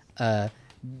airwaves, that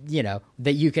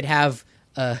you could have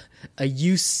a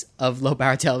use of low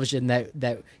power television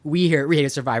that we here at Radio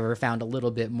Survivor found a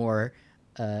little bit more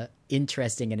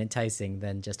interesting and enticing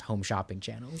than just home shopping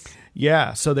channels.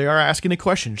 Yeah, so they are asking a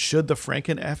question: should the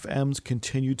Franken FMs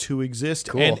continue to exist?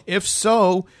 Cool. And if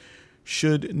so,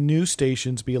 should new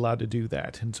stations be allowed to do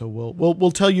that? And so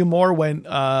we'll tell you more when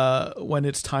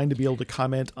it's time to be able to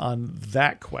comment on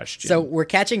that question. So we're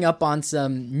catching up on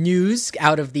some news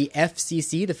out of the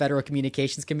FCC, the Federal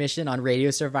Communications Commission, on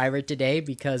Radio Survivor today,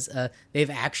 because they've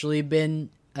actually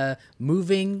been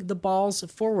moving the balls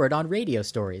forward on radio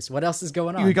stories. What else is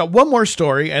going on? We got one more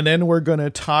story, and then we're going to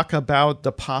talk about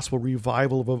the possible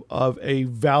revival of a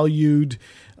valued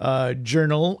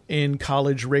journal in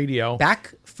college radio.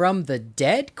 Back from the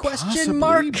dead? Possibly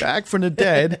Mark. back from the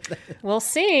dead. We'll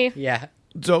see. Yeah.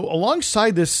 So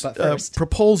alongside this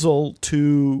proposal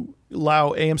to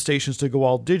allow AM stations to go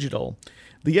all digital,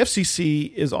 the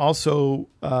FCC is also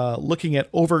looking at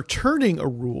overturning a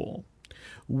rule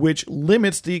which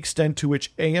limits the extent to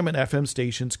which AM and FM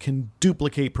stations can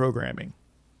duplicate programming,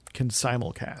 can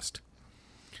simulcast.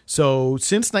 So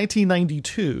since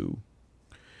 1992,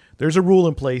 there's a rule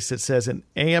in place that says an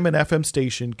AM and FM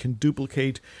station can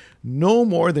duplicate no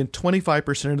more than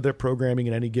 25% of their programming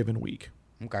in any given week.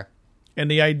 Okay.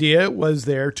 And the idea was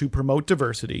there to promote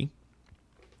diversity,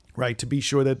 right? To be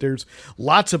sure that there's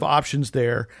lots of options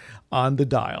there on the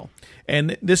dial.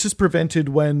 And this is prevented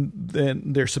when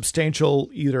there's substantial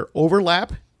either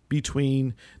overlap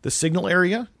between the signal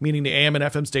area, meaning the AM and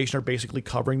FM station are basically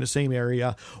covering the same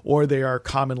area, or they are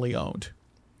commonly owned.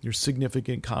 There's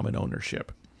significant common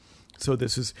ownership. So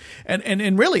this is,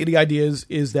 and really the idea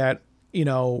is that,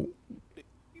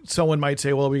 someone might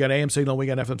say, well, we got AM signal, we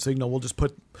got FM signal. We'll just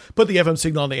put the FM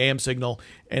signal on the AM signal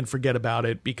and forget about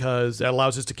it, because that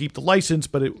allows us to keep the license,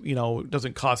 but it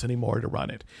doesn't cost any more to run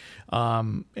it.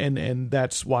 And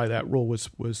that's why that rule was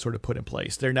sort of put in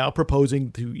place. They're now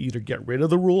proposing to either get rid of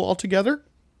the rule altogether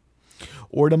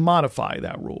or to modify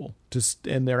that rule.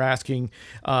 And they're asking,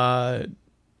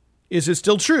 is it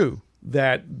still true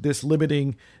that this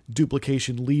limiting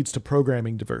duplication leads to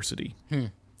programming diversity?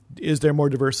 Is there more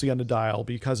diversity on the dial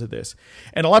because of this?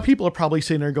 And a lot of people are probably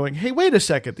sitting there going, hey, wait a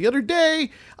second. The other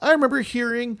day, I remember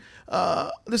hearing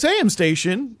this AM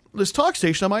station, this talk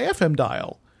station on my FM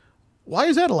dial. Why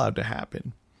is that allowed to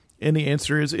happen? And the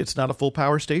answer is it's not a full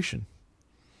power station.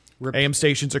 AM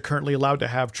stations are currently allowed to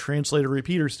have translator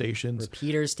repeater stations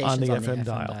on the FM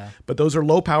dial. But those are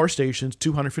low power stations,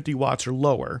 250 watts or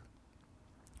lower.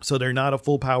 So they're not a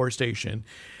full power station.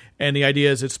 And the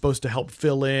idea is it's supposed to help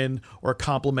fill in or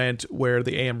complement where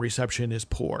the AM reception is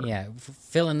poor. Yeah,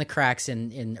 fill in the cracks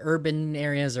in urban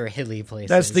areas or hilly places.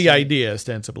 That's the idea,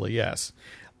 ostensibly, yes.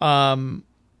 And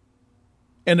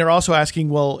they're also asking,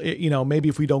 well, maybe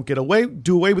if we don't do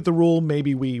away with the rule,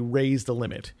 maybe we raise the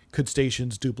limit. Could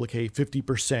stations duplicate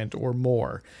 50% or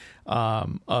more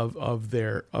of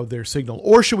their signal?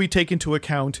 Or should we take into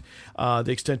account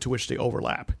the extent to which they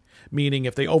overlap? Meaning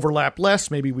if they overlap less,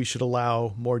 maybe we should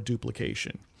allow more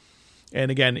duplication.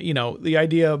 And again, the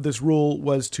idea of this rule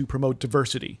was to promote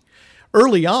diversity.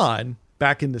 Early on,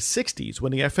 back in the 60s,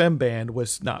 when the FM band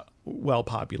was not well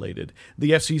populated,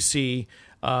 the FCC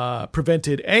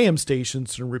prevented AM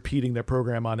stations from repeating their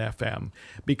program on FM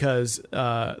because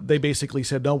they basically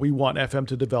said, no, we want FM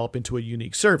to develop into a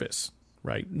unique service,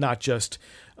 right? Not just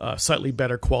a slightly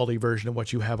better quality version of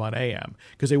what you have on AM,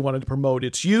 because they wanted to promote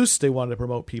its use. They wanted to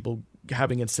promote people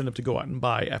having incentive to go out and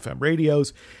buy FM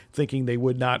radios, thinking they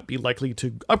would not be likely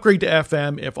to upgrade to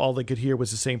FM if all they could hear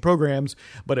was the same programs.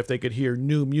 But if they could hear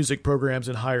new music programs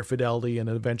in higher fidelity and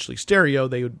eventually stereo,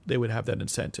 they would have that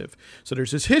incentive. So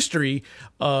there's this history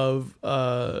of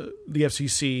the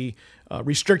FCC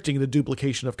restricting the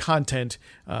duplication of content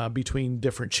between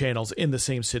different channels in the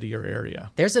same city or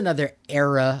area. There's another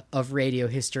era of radio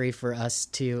history for us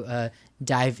to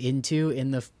dive into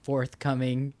in the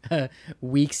forthcoming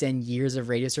weeks and years of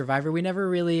Radio Survivor. We never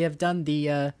really have done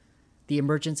the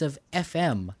emergence of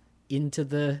FM into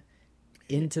the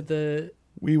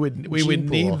We would Gene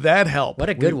need pool. that help. What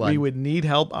a good one. We would need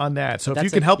help on that. So if That's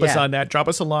you can help us yeah. on that, drop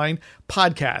us a line,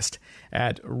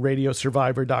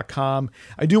 podcast@radiosurvivor.com.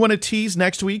 I do want to tease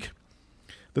next week.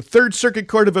 The Third Circuit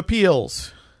Court of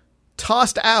Appeals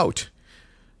tossed out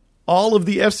all of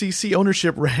the FCC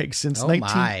ownership regs since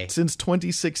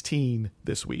 2016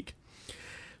 this week.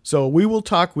 So we will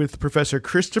talk with Professor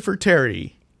Christopher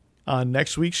Terry on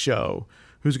next week's show,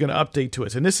 who's going to update to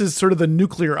us. And this is sort of the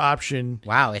nuclear option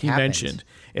Wow, it he happened. mentioned.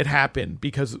 It happened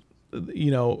because,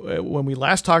 when we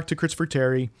last talked to Christopher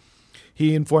Terry,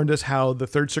 he informed us how the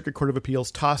Third Circuit Court of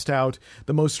Appeals tossed out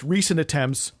the most recent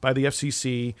attempts by the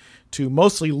FCC to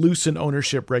mostly loosen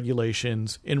ownership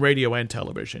regulations in radio and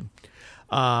television.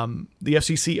 The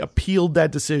FCC appealed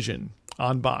that decision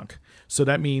en banc. So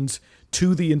that means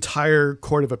to the entire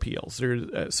Court of Appeals.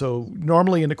 So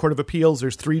normally in the Court of Appeals,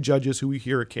 there's 3 judges who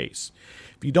hear a case.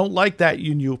 If you don't like that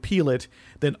and you appeal it,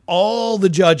 then all the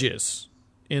judges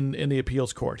in the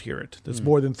appeals court hear it. There's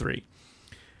more than 3.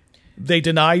 They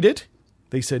denied it.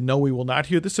 They said, no, we will not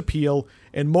hear this appeal.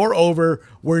 And moreover,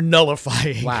 we're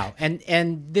nullifying. Wow.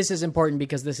 And this is important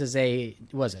because this is a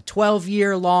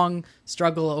 12-year long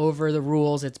struggle over the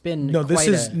rules. It's been This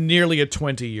is nearly a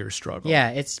 20-year struggle.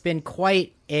 Yeah, it's been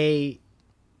quite the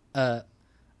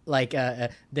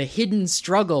hidden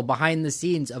struggle behind the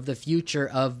scenes of the future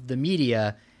of the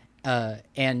media.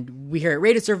 And we here at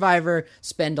Radio Survivor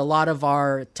spend a lot of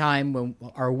our time when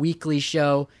our weekly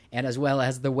show and as well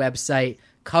as the website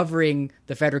covering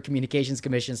the Federal Communications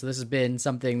Commission. So this has been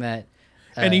something that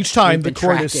and each time we've the been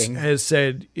court tracking. has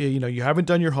said, you haven't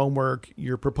done your homework.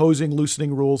 You're proposing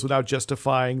loosening rules without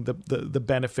justifying the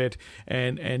benefit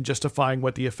and justifying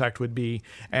what the effect would be.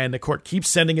 And the court keeps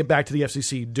sending it back to the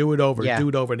FCC. Do it over, Yeah. do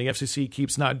it over. And the FCC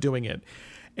keeps not doing it.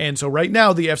 And so right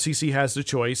now the FCC has the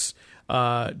choice.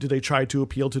 Do they try to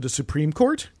appeal to the Supreme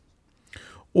Court?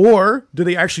 Or do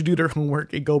they actually do their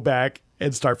homework and go back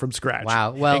and start from scratch?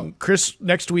 Wow. Well, and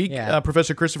next week, Yeah.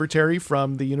 Professor Christopher Terry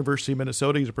from the University of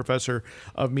Minnesota, he's a professor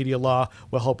of media law,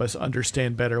 will help us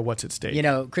understand better what's at stake.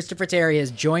 Christopher Terry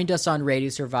has joined us on Radio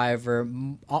Survivor,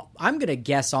 I'm going to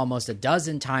guess almost a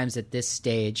dozen times at this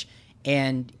stage.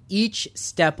 And each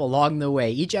step along the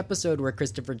way, each episode where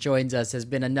Christopher joins us has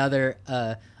been another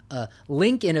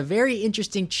link in a very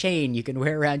interesting chain you can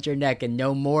wear around your neck and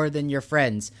know more than your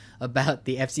friends about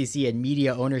the FCC and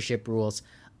media ownership rules.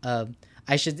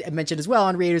 I should mention as well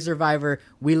on Radio Survivor,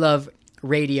 we love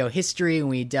radio history and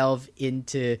we delve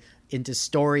into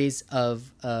stories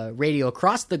of radio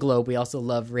across the globe. We also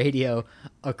love radio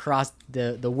across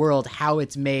the world, how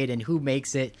it's made and who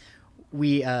makes it.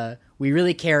 We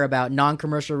really care about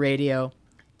non-commercial radio,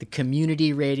 the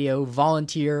community radio,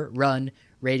 volunteer-run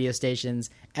radio stations,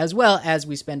 as well as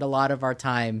we spend a lot of our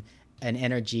time and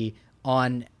energy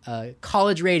on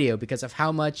college radio because of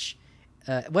how much,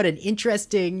 what an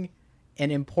interesting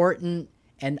and important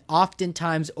and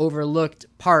oftentimes overlooked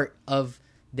part of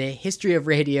the history of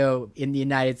radio in the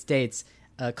United States.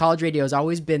 College radio has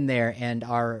always been there, and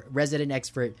our resident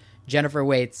expert, Jennifer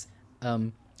Waits,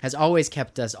 has always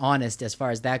kept us honest as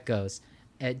far as that goes.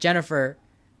 Jennifer,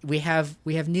 we have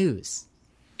news.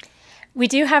 We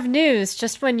do have news.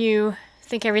 Just when you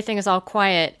think everything is all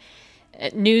quiet,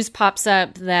 news pops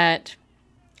up that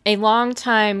a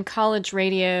longtime college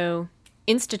radio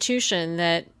institution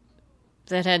that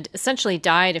had essentially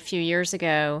died a few years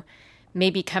ago may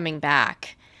be coming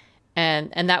back,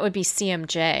 and that would be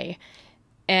CMJ.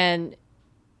 And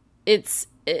it's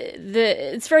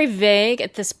very vague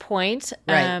at this point.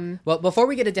 Right. Well, before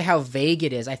we get into how vague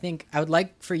it is, I think I would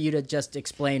like for you to just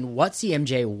explain what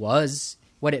CMJ was,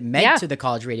 what it meant to the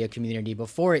college radio community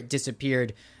before it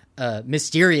disappeared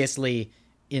mysteriously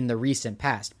in the recent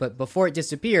past. But before it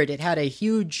disappeared, it had a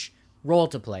huge role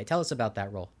to play. Tell us about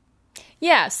that role.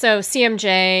 Yeah, so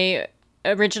CMJ,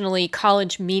 originally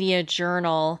College Media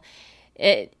Journal,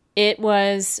 it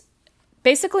was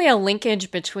basically a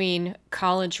linkage between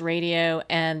college radio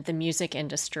and the music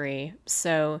industry.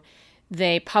 So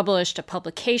they published a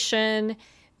publication,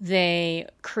 they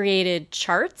created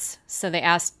charts, so they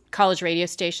asked college radio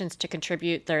stations to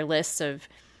contribute their lists of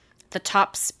the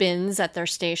top spins at their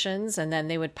stations, and then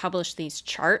they would publish these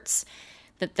charts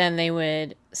that then they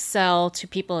would sell to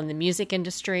people in the music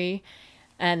industry.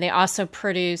 And they also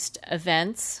produced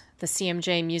events, the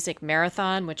CMJ Music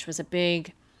Marathon, which was a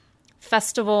big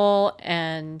festival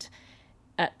and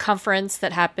a conference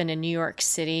that happened in New York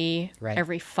City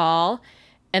every fall.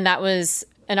 And that was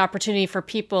an opportunity for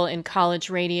people in college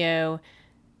radio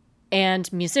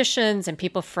and musicians and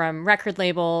people from record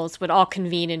labels would all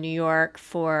convene in New York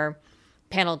for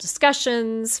panel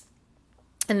discussions,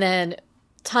 and then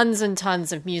tons and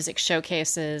tons of music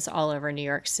showcases all over New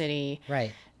York City.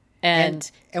 Right. And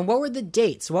what were the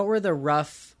dates? What were the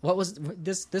rough? What was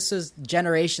this? This is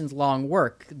generations long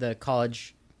work. The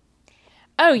college.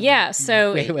 Oh yeah,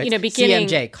 so beginning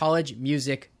CMJ, College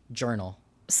Music Journal.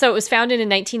 So it was founded in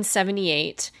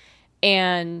 1978,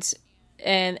 and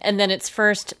then its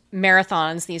first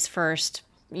marathons, these first,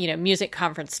 music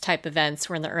conference type events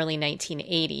were in the early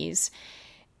 1980s.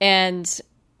 And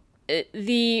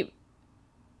the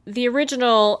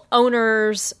original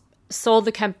owners sold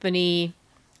the company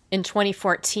in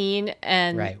 2014,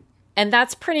 and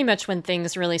that's pretty much when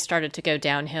things really started to go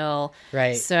downhill.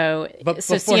 Right. So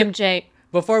CMJ.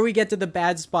 Before we get to the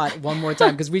bad spot one more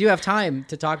time, because we do have time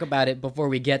to talk about it before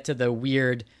we get to the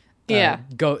weird the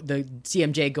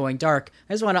CMJ going dark.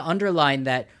 I just want to underline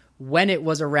that when it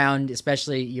was around,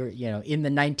 especially in the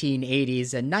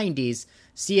 1980s and 90s,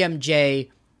 CMJ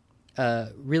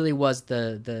really was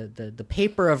the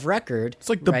paper of record. It's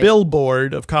like the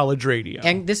billboard of college radio.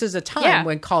 And this is a time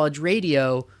when college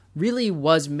radio really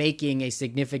was making a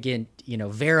significant,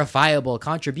 verifiable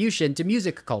contribution to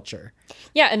music culture.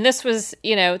 Yeah, and this was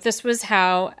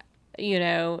how,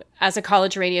 as a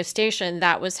college radio station,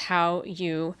 that was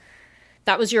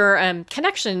your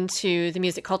connection to the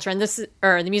music culture and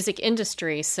the music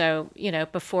industry. So,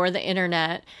 before the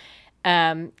internet,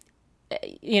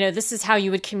 this is how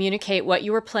you would communicate what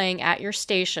you were playing at your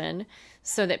station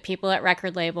so that people at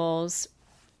record labels,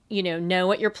 know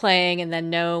what you're playing and then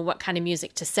know what kind of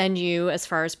music to send you as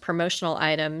far as promotional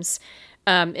items.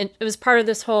 And it was part of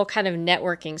this whole kind of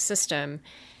networking system.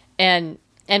 And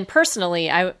personally,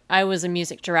 I was a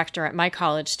music director at my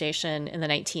college station in the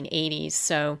 1980s.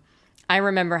 So I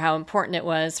remember how important it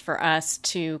was for us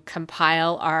to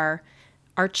compile our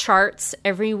charts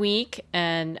every week.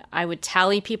 And I would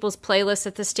tally people's playlists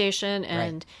at the station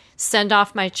and send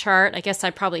off my chart. I guess I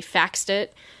probably faxed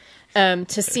it to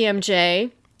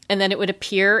CMJ. And then it would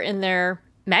appear in their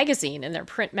magazine, in their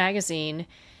print magazine.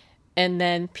 And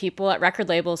then people at record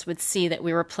labels would see that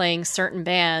we were playing certain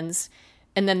bands.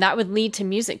 And then that would lead to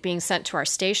music being sent to our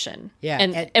station. Yeah.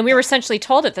 And we were essentially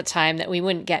told at the time that we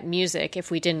wouldn't get music if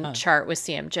we didn't chart with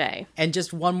CMJ. And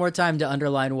just one more time to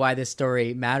underline why this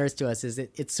story matters to us is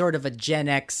it's sort of a Gen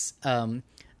X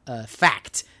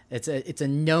fact. It's a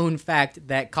known fact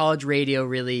that college radio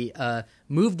really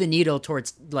moved the needle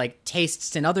towards like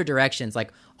tastes in other directions.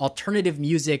 Like alternative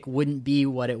music wouldn't be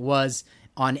what it was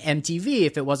on MTV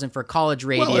if it wasn't for college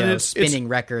radio spinning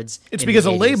records. It's because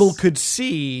a label could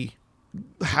see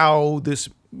how this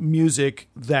music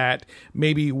that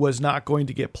maybe was not going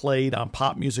to get played on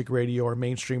pop music radio or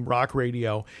mainstream rock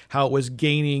radio, how it was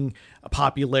gaining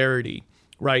popularity.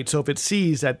 Right. So if it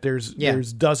sees that there's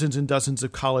dozens and dozens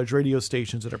of college radio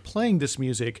stations that are playing this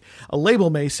music, a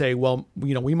label may say, well,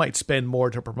 we might spend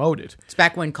more to promote it. It's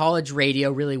back when college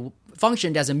radio really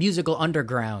functioned as a musical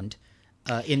underground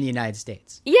in the United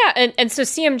States. Yeah. And so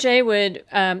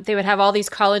CMJ they would have all these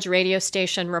college radio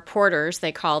station reporters,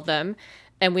 they called them,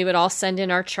 and we would all send in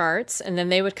our charts, and then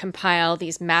they would compile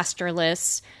these master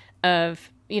lists of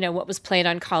what was played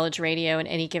on college radio in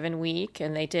any given week.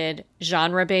 And they did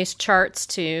genre-based charts,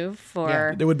 too,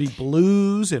 for... There would be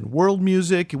blues and world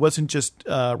music. It wasn't just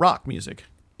rock music.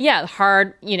 Yeah,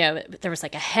 hard, there was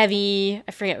like a heavy,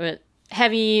 I forget what,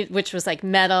 heavy, which was like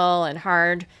metal and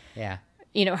hard. Yeah.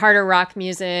 Harder rock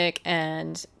music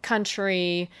and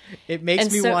country. It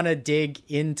makes me want to dig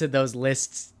into those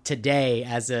lists today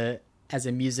as a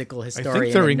musical historian. I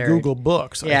think they're in Google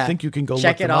Books. Yeah. I think you can go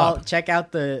check look them up. Check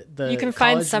out the you can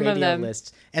find some of them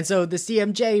lists. And so the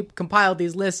CMJ compiled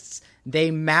these lists. They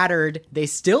mattered. They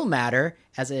still matter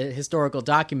as a historical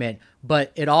document,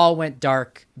 but it all went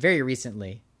dark very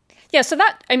recently. Yeah, so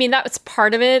that was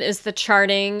part of it, is the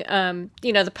charting.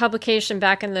 The publication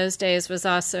back in those days was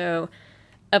also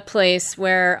a place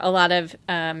where a lot of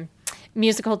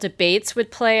musical debates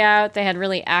would play out. They had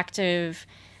really active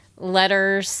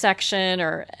letters section,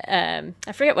 or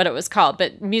I forget what it was called,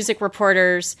 but music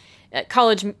reporters,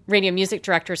 college radio music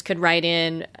directors could write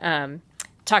in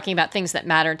talking about things that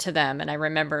mattered to them. And I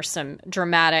remember some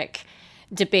dramatic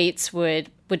debates would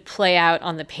would play out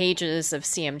on the pages of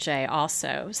CMJ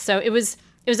also. So it was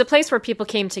a place where people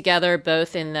came together,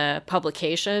 both in the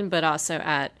publication, but also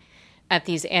at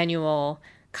these annual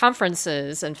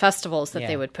conferences and festivals that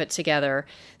they would put together.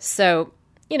 So,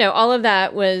 all of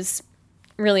that was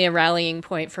really a rallying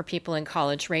point for people in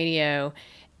college radio.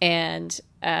 And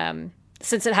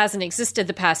since it hasn't existed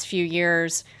the past few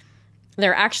years,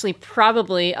 there are actually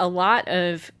probably a lot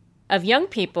of young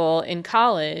people in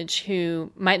college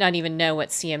who might not even know what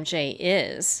CMJ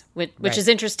is, which is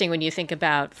interesting when you think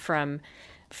about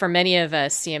for many of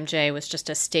us, CMJ was just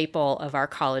a staple of our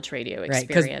college radio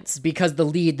experience. Right, because the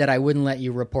lead that I wouldn't let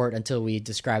you report until we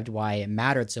described why it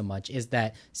mattered so much is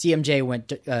that CMJ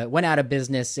went out of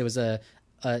business. It was a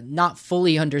not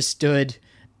fully understood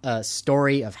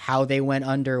story of how they went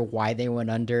under, why they went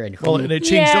under, and who and it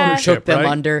changed ownership, took them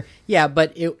right? under. Yeah,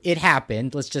 but it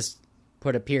happened. Let's just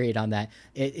put a period on that.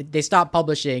 They stopped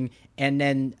publishing, and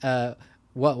then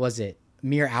what was it?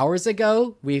 Mere hours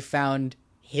ago, we found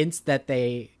hints that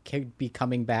they could be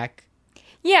coming back.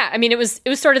 Yeah, I mean, it was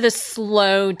sort of this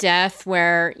slow death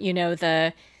where,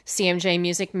 the CMJ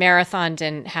Music Marathon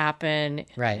didn't happen.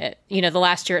 Right. The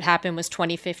last year it happened was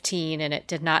 2015, and it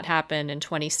did not happen in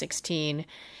 2016.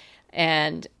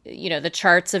 And, the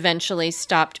charts eventually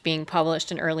stopped being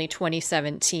published in early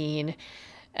 2017.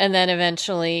 And then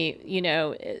eventually,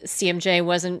 CMJ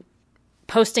wasn't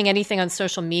posting anything on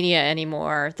social media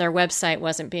anymore. Their website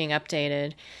wasn't being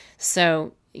updated.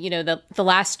 So, the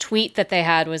last tweet that they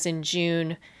had was in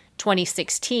June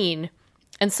 2016.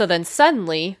 And so then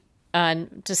suddenly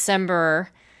on December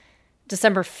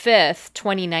 5th,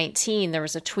 2019, there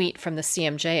was a tweet from the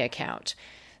CMJ account.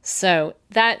 So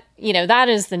that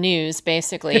is the news,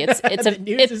 basically. The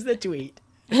news is the tweet.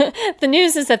 The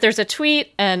news is that there's a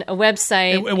tweet and a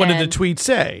website. And what did the tweet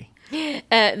say?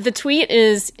 The tweet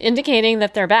is indicating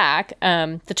that they're back.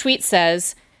 The tweet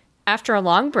says, after a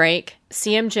long break,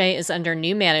 CMJ is under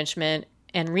new management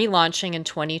and relaunching in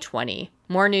 2020.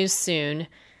 More news soon.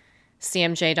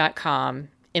 CMJ.com.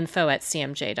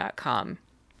 info@cmj.com.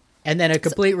 And then a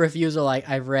complete refusal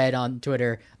I've read on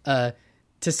Twitter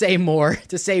to say more,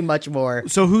 to say much more.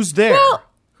 So who's there?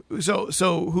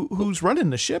 So who's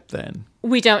running the ship then?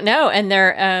 We don't know. And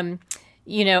there,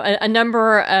 a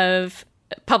number of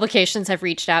publications have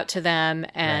reached out to them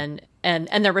and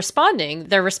they're responding.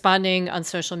 They're responding on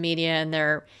social media and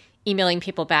they're emailing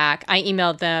people back. I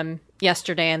emailed them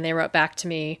yesterday and they wrote back to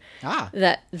me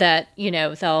that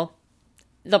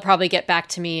they'll probably get back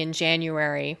to me in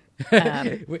January.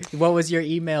 What was your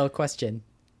email question?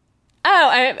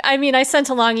 Oh, I mean, I sent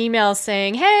a long email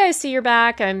saying, hey, I see you're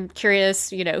back. I'm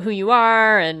curious, who you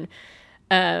are and,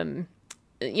 want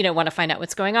to find out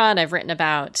what's going on. I've written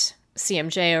about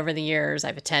CMJ over the years.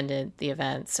 I've attended the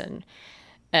events.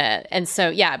 And so,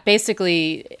 yeah,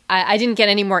 basically, I didn't get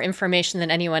any more information than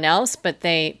anyone else, but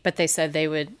they said they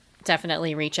would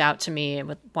definitely reach out to me and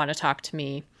would want to talk to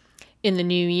me in the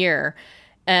new year.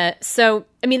 So,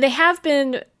 I mean,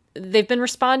 they've been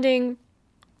responding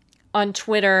on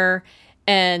Twitter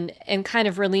and kind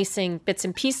of releasing bits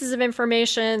and pieces of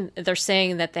information. They're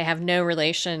saying that they have no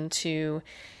relation to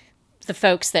the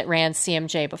folks that ran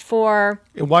CMJ before.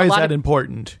 And why is that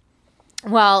important?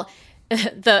 Well,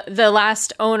 the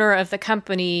last owner of the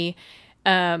company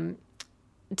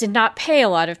did not pay a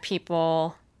lot of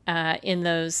people in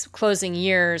those closing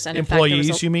years. And employees,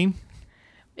 in fact, you mean?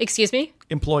 Excuse me?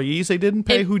 Employees they didn't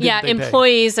pay? Who did they pay? Yeah,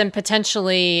 employees and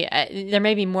potentially there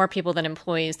may be more people than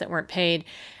employees that weren't paid.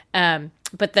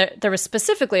 But there was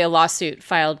specifically a lawsuit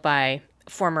filed by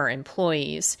former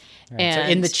employees. Right. And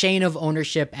so in the chain of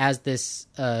ownership, as this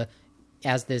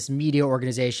media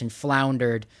organization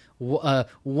floundered,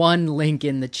 one link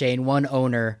in the chain, one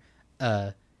owner,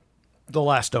 the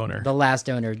last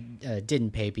owner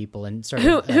didn't pay people and sort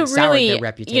who of soured really, their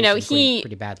reputation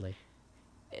pretty badly.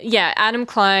 Yeah, Adam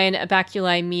Klein,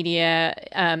 Abaculi Media,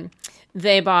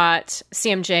 they bought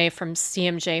CMJ from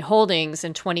CMJ Holdings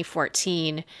in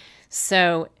 2014.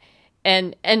 So,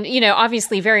 and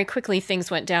obviously very quickly things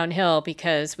went downhill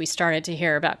because we started to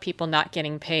hear about people not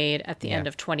getting paid at the end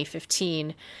of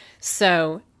 2015.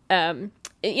 So,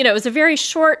 it was a very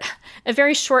short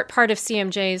part of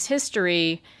CMJ's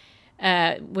history,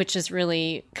 which is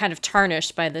really kind of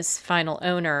tarnished by this final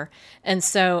owner. And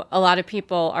so a lot of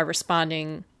people are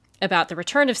responding about the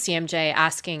return of CMJ,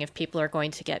 asking if people are going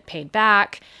to get paid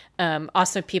back.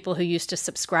 Also, people who used to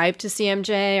subscribe to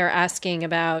CMJ are asking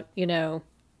about,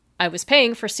 I was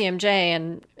paying for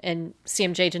CMJ and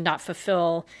CMJ did not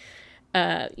fulfill,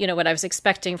 what I was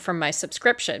expecting from my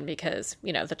subscription because,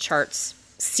 the charts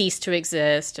ceased to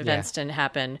exist, events didn't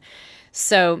happen.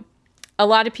 So a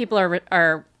lot of people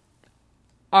are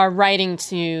are writing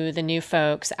to the new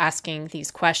folks asking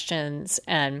these questions,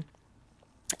 and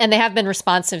they have been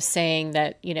responsive, saying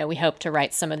that, we hope to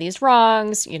right some of these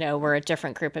wrongs. We're a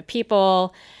different group of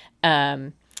people.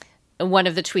 One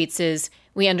of the tweets is,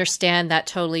 "We understand that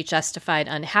totally justified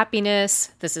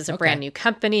unhappiness. This is a brand new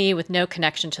company with no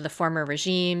connection to the former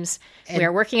regimes. We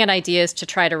are working on ideas to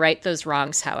try to right those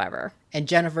wrongs, however." And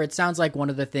Jennifer, it sounds like one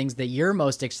of the things that you're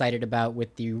most excited about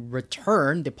with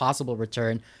the possible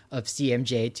return of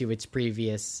CMJ to its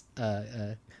previous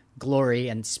glory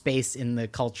and space in the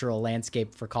cultural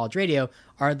landscape for college radio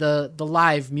are the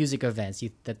live music events.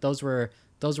 That those were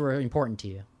important to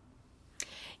you.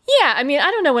 Yeah, I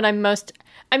don't know what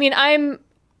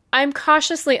I'm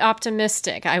cautiously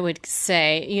optimistic, I would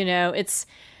say.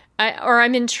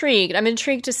 I'm intrigued. I'm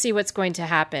intrigued to see what's going to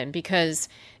happen because,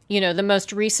 the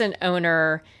most recent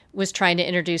owner was trying to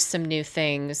introduce some new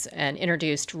things and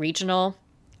introduced regional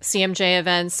CMJ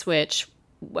events, which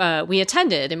we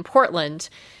attended in Portland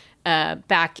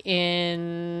back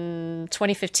in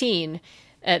 2015.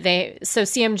 So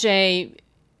CMJ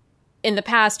in the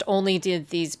past only did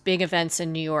these big events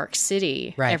in New York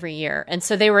City every year. And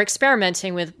so they were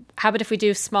experimenting with, how about if we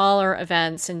do smaller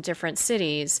events in different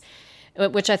cities,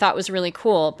 which I thought was really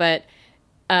cool. But,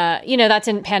 that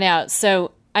didn't pan out.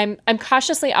 So I'm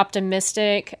cautiously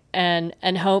optimistic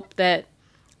and hope that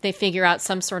they figure out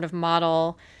some sort of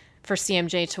model for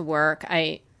CMJ to work.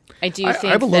 I think I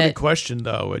have a loaded question,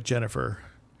 though, Jennifer.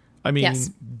 Yes.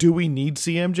 Do we need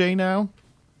CMJ now?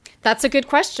 That's a good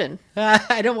question.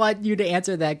 I don't want you to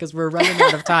answer that because we're running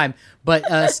out of time.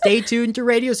 But stay tuned to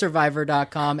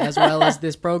RadioSurvivor.com as well as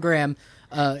this program.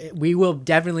 We will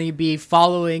definitely be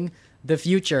following the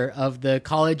future of the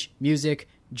College Music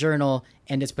Journal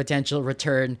and its potential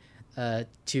return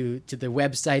to the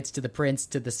websites, to the prints,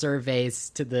 to the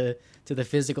surveys, to the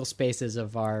physical spaces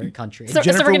of our country. So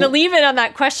we're going to leave it on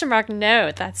that question mark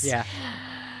note.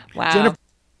 Wow. Jennifer.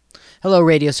 Hello,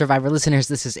 Radio Survivor listeners.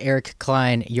 This is Eric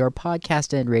Klein, your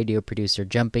podcast and radio producer,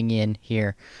 jumping in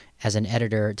here as an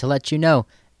editor to let you know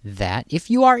that if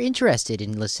you are interested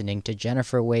in listening to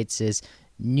Jennifer Waits'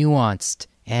 nuanced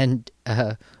and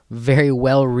very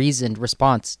well-reasoned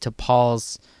response to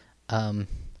Paul's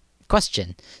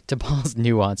question, to Paul's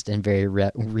nuanced and very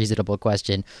reasonable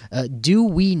question, do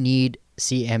we need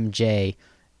CMJ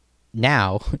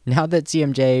now that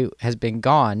CMJ has been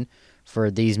gone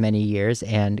for these many years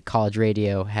and college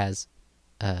radio has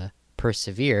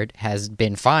persevered, has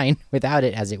been fine without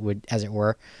it, as it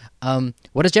were.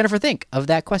 What does Jennifer think of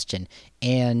that question?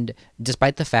 And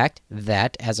despite the fact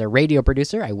that as a radio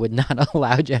producer, I would not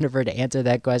allow Jennifer to answer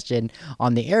that question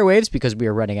on the airwaves because we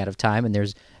are running out of time, and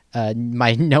there's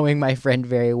knowing my friend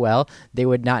very well, they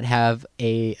would not have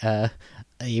a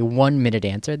 1 minute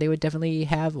answer. They would definitely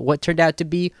have what turned out to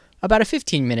be about a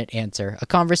 15-minute answer, a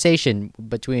conversation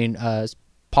between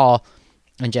Paul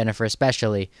and Jennifer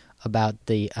especially about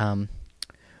the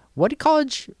what did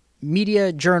College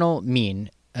Media Journal mean,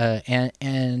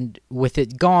 and with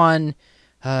it gone,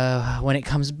 when it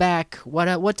comes back,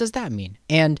 what does that mean?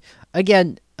 And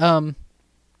again,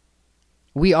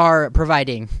 we are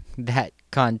providing that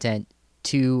content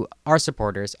to our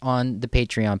supporters on the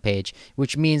Patreon page,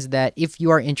 which means that if you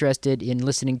are interested in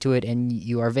listening to it and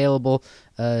you are available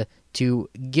to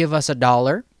give us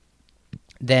 $1,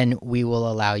 then we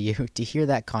will allow you to hear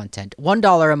that content.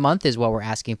 $1 a month is what we're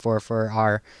asking for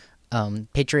our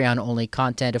Patreon-only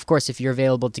content. Of course, if you're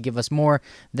available to give us more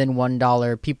than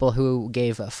 $1, people who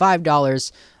gave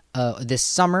 $5 this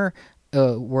summer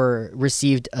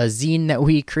received a zine that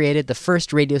we created, the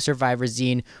first Radio Survivor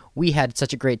zine. We had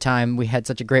such a great time. We had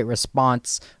such a great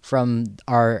response from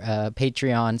our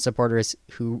Patreon supporters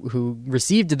who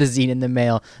received the zine in the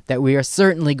mail that we are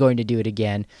certainly going to do it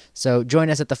again. So join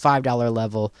us at the $5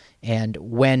 level, and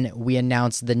when we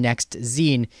announce the next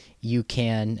zine, you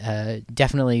can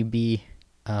definitely be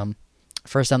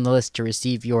first on the list to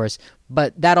receive yours.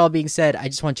 But that all being said, I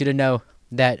just want you to know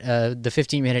that the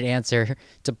 15-minute answer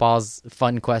to Paul's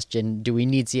fun question, do we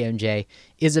need CMJ,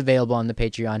 is available on the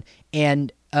Patreon.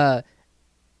 And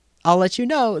I'll let you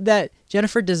know that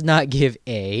Jennifer does not give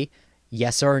a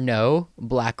yes or no,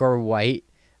 black or white,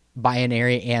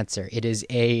 binary answer. It is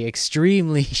a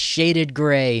extremely shaded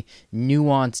gray,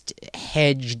 nuanced,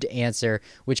 hedged answer,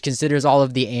 which considers all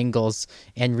of the angles.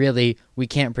 And really, we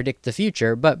can't predict the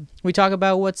future, but we talk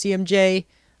about what CMJ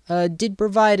did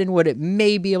provide and what it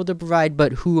may be able to provide,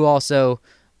 but who also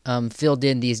filled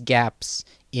in these gaps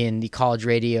in the college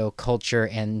radio culture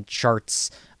and charts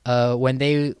when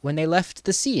they left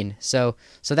the scene. So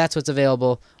that's what's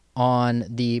available on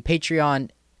the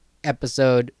Patreon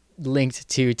episode linked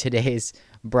to today's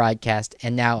broadcast.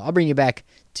 And now I'll bring you back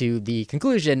to the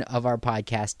conclusion of our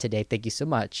podcast today. Thank you so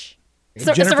much.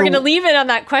 So we're going to leave it on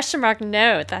that question mark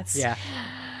note. That's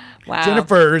wow.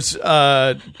 Jennifer's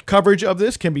coverage of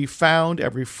this can be found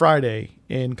every Friday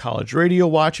in College Radio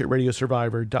Watch at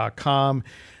radiosurvivor.com.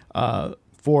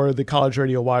 For the College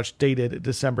Radio Watch dated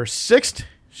December 6th,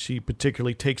 she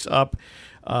particularly takes up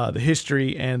the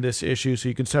history and this issue, so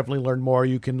you can definitely learn more.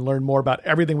 You can learn more about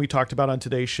everything we talked about on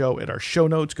today's show at our show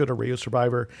notes. Go to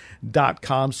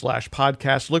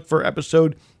radiosurvivor.com/podcast. Look for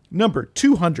episode number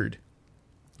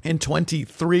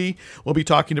 223. We'll be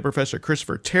talking to Professor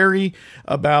Christopher Terry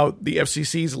about the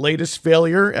FCC's latest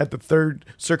failure at the Third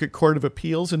Circuit Court of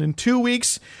Appeals. And in 2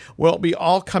 weeks, we'll be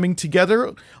all coming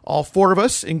together, all four of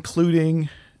us, including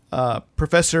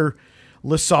Professor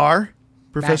Lessar,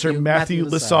 Professor Matthew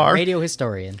Lessar, radio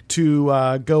historian,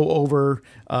 to go over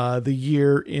the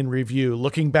year in review,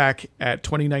 looking back at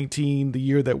 2019, the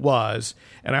year that was.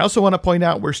 And I also want to point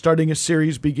out we're starting a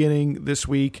series beginning this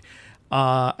week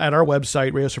at our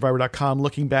website, radiosurvivor.com,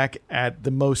 looking back at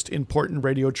the most important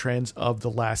radio trends of the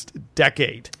last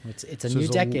decade. It's a new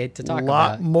decade to talk about. A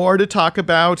lot more to talk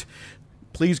about.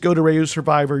 Please go to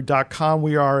radiosurvivor.com.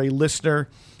 We are a listener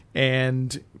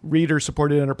and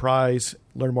reader-supported enterprise.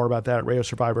 Learn more about that at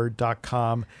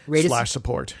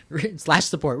radiosurvivor.com/support.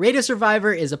 /support. Radio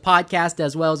Survivor is a podcast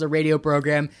as well as a radio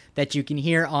program that you can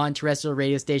hear on terrestrial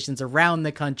radio stations around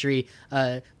the country.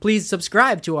 Please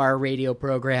subscribe to our radio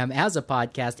program as a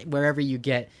podcast wherever you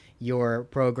get your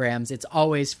programs. It's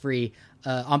always free.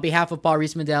 On behalf of Paul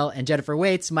Rees-Mandel and Jennifer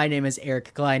Waits, my name is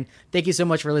Eric Klein. Thank you so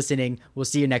much for listening. We'll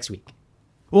see you next week.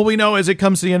 Well, we know as it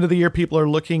comes to the end of the year, people are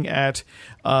looking at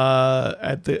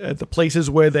the places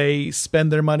where they spend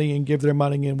their money and give their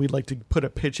money, and we'd like to put a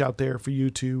pitch out there for you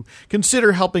to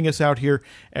consider helping us out here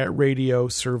at Radio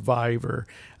Survivor.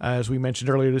 As we mentioned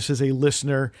earlier, this is a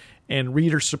listener and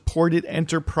reader-supported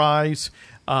enterprise.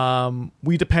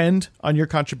 We depend on your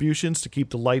contributions to keep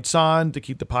the lights on, to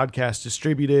keep the podcast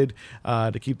distributed,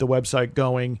 to keep the website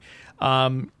going,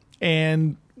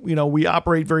 and we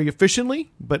operate very efficiently,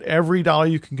 but every dollar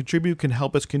you can contribute can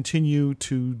help us continue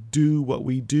to do what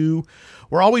we do.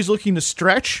 We're always looking to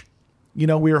stretch.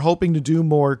 We are hoping to do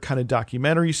more kind of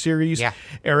documentary series. Yeah.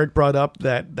 Eric brought up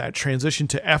that transition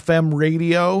to FM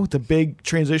radio, the big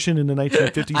transition in the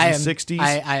 1950s and 60s.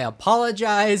 I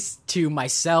apologize to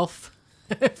myself.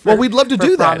 Well, we'd love to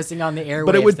do that. Promising on the airwaves,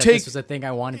 but it would take. This was a thing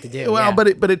I wanted to do. Well,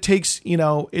 yeah. but it takes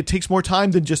it takes more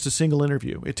time than just a single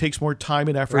interview. It takes more time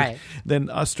and effort than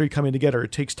us three coming together.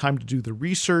 It takes time to do the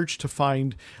research to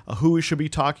find who we should be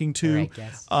talking to,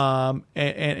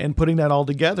 and putting that all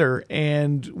together.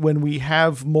 And when we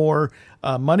have more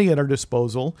money at our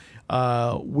disposal,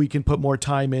 we can put more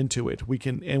time into it. We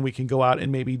can go out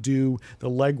and maybe do the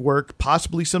legwork,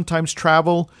 possibly sometimes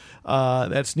travel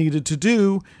that's needed to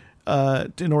do.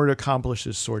 In order to accomplish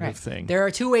this sort of thing. There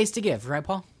are two ways to give, right,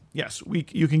 Paul? Yes,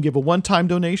 you can give a one-time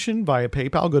donation via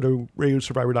PayPal. Go to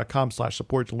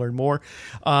radiosurvivor.com/support to learn more.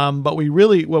 But what we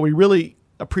really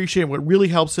appreciate, what really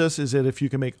helps us is that if you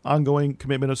can make ongoing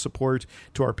commitment of support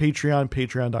to our Patreon,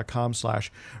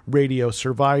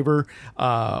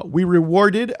 patreon.com/radiosurvivor. We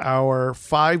rewarded our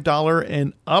 $5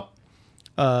 and up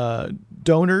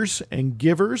donors and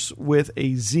givers with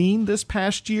a zine this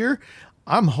past year.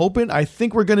 I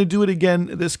think we're going to do it again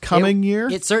this coming year.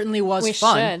 It certainly was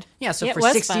fun. Should. Yeah, so for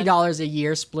 $60 a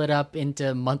year split up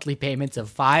into monthly payments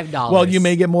of $5. Well, you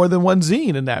may get more than one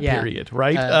zine in that period,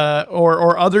 right?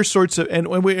 Or other sorts of,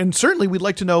 and certainly we'd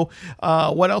like to know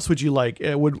what else would you like?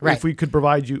 If we could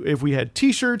provide you, if we had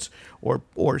T-shirts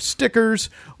or stickers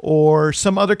or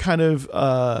some other kind of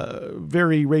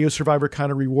very Radio Survivor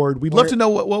kind of reward. We'd love to know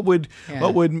what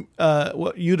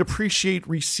you'd appreciate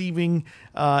receiving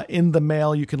in the mail.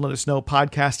 You can let us know,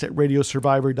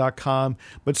 podcast@radiosurvivor.com.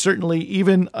 But certainly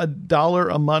even $1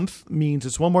 a month means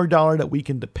it's one more dollar that we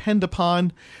can depend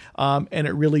upon, and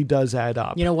it really does add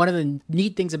up. One of the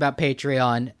neat things about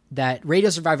Patreon that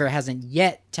Radio Survivor hasn't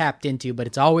yet tapped into, but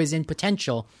it's always in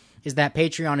potential, is that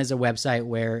Patreon is a website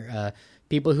where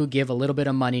people who give a little bit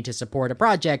of money to support a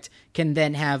project can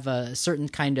then have a certain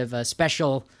kind of a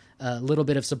special little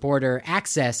bit of supporter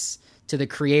access to the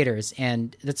creators.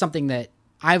 And that's something that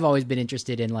I've always been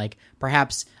interested in, like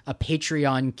perhaps a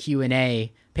Patreon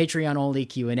Q&A, Patreon-only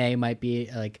Q&A might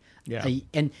be like,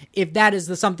 and if that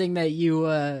is something that you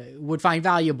would find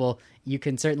valuable, you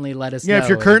can certainly let us know. Yeah, if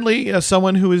you're currently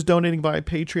someone who is donating via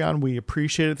Patreon, we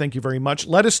appreciate it. Thank you very much.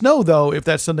 Let us know, though, if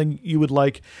that's something you would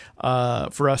like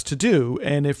for us to do.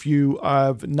 And if you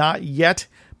have not yet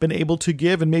been able to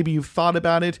give and maybe you've thought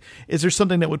about it, is there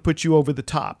something that would put you over the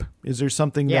top? Is there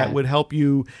something that would help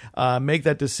you make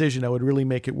that decision that would really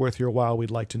make it worth your while?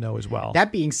 We'd like to know as well.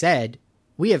 That being said,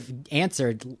 we have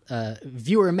answered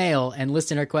viewer mail and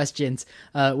listener questions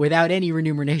without any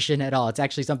remuneration at all. It's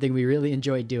actually something we really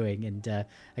enjoy doing, and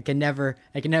I can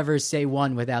never say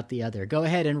one without the other. Go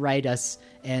ahead and write us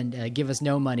and give us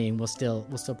no money, and we'll still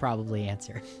probably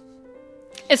answer.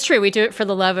 It's true. We do it for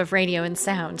the love of radio and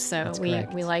sound. So That's we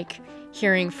correct. like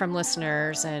hearing from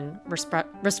listeners and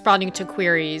responding to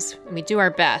queries. And we do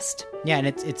our best. Yeah, and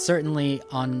it's certainly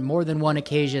on more than one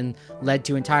occasion led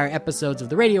to entire episodes of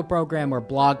the radio program or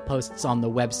blog posts on the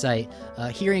website.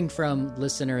 Hearing from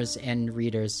listeners and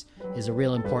readers is a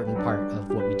real important part of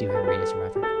what we do here at Radio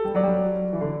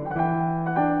Survivor.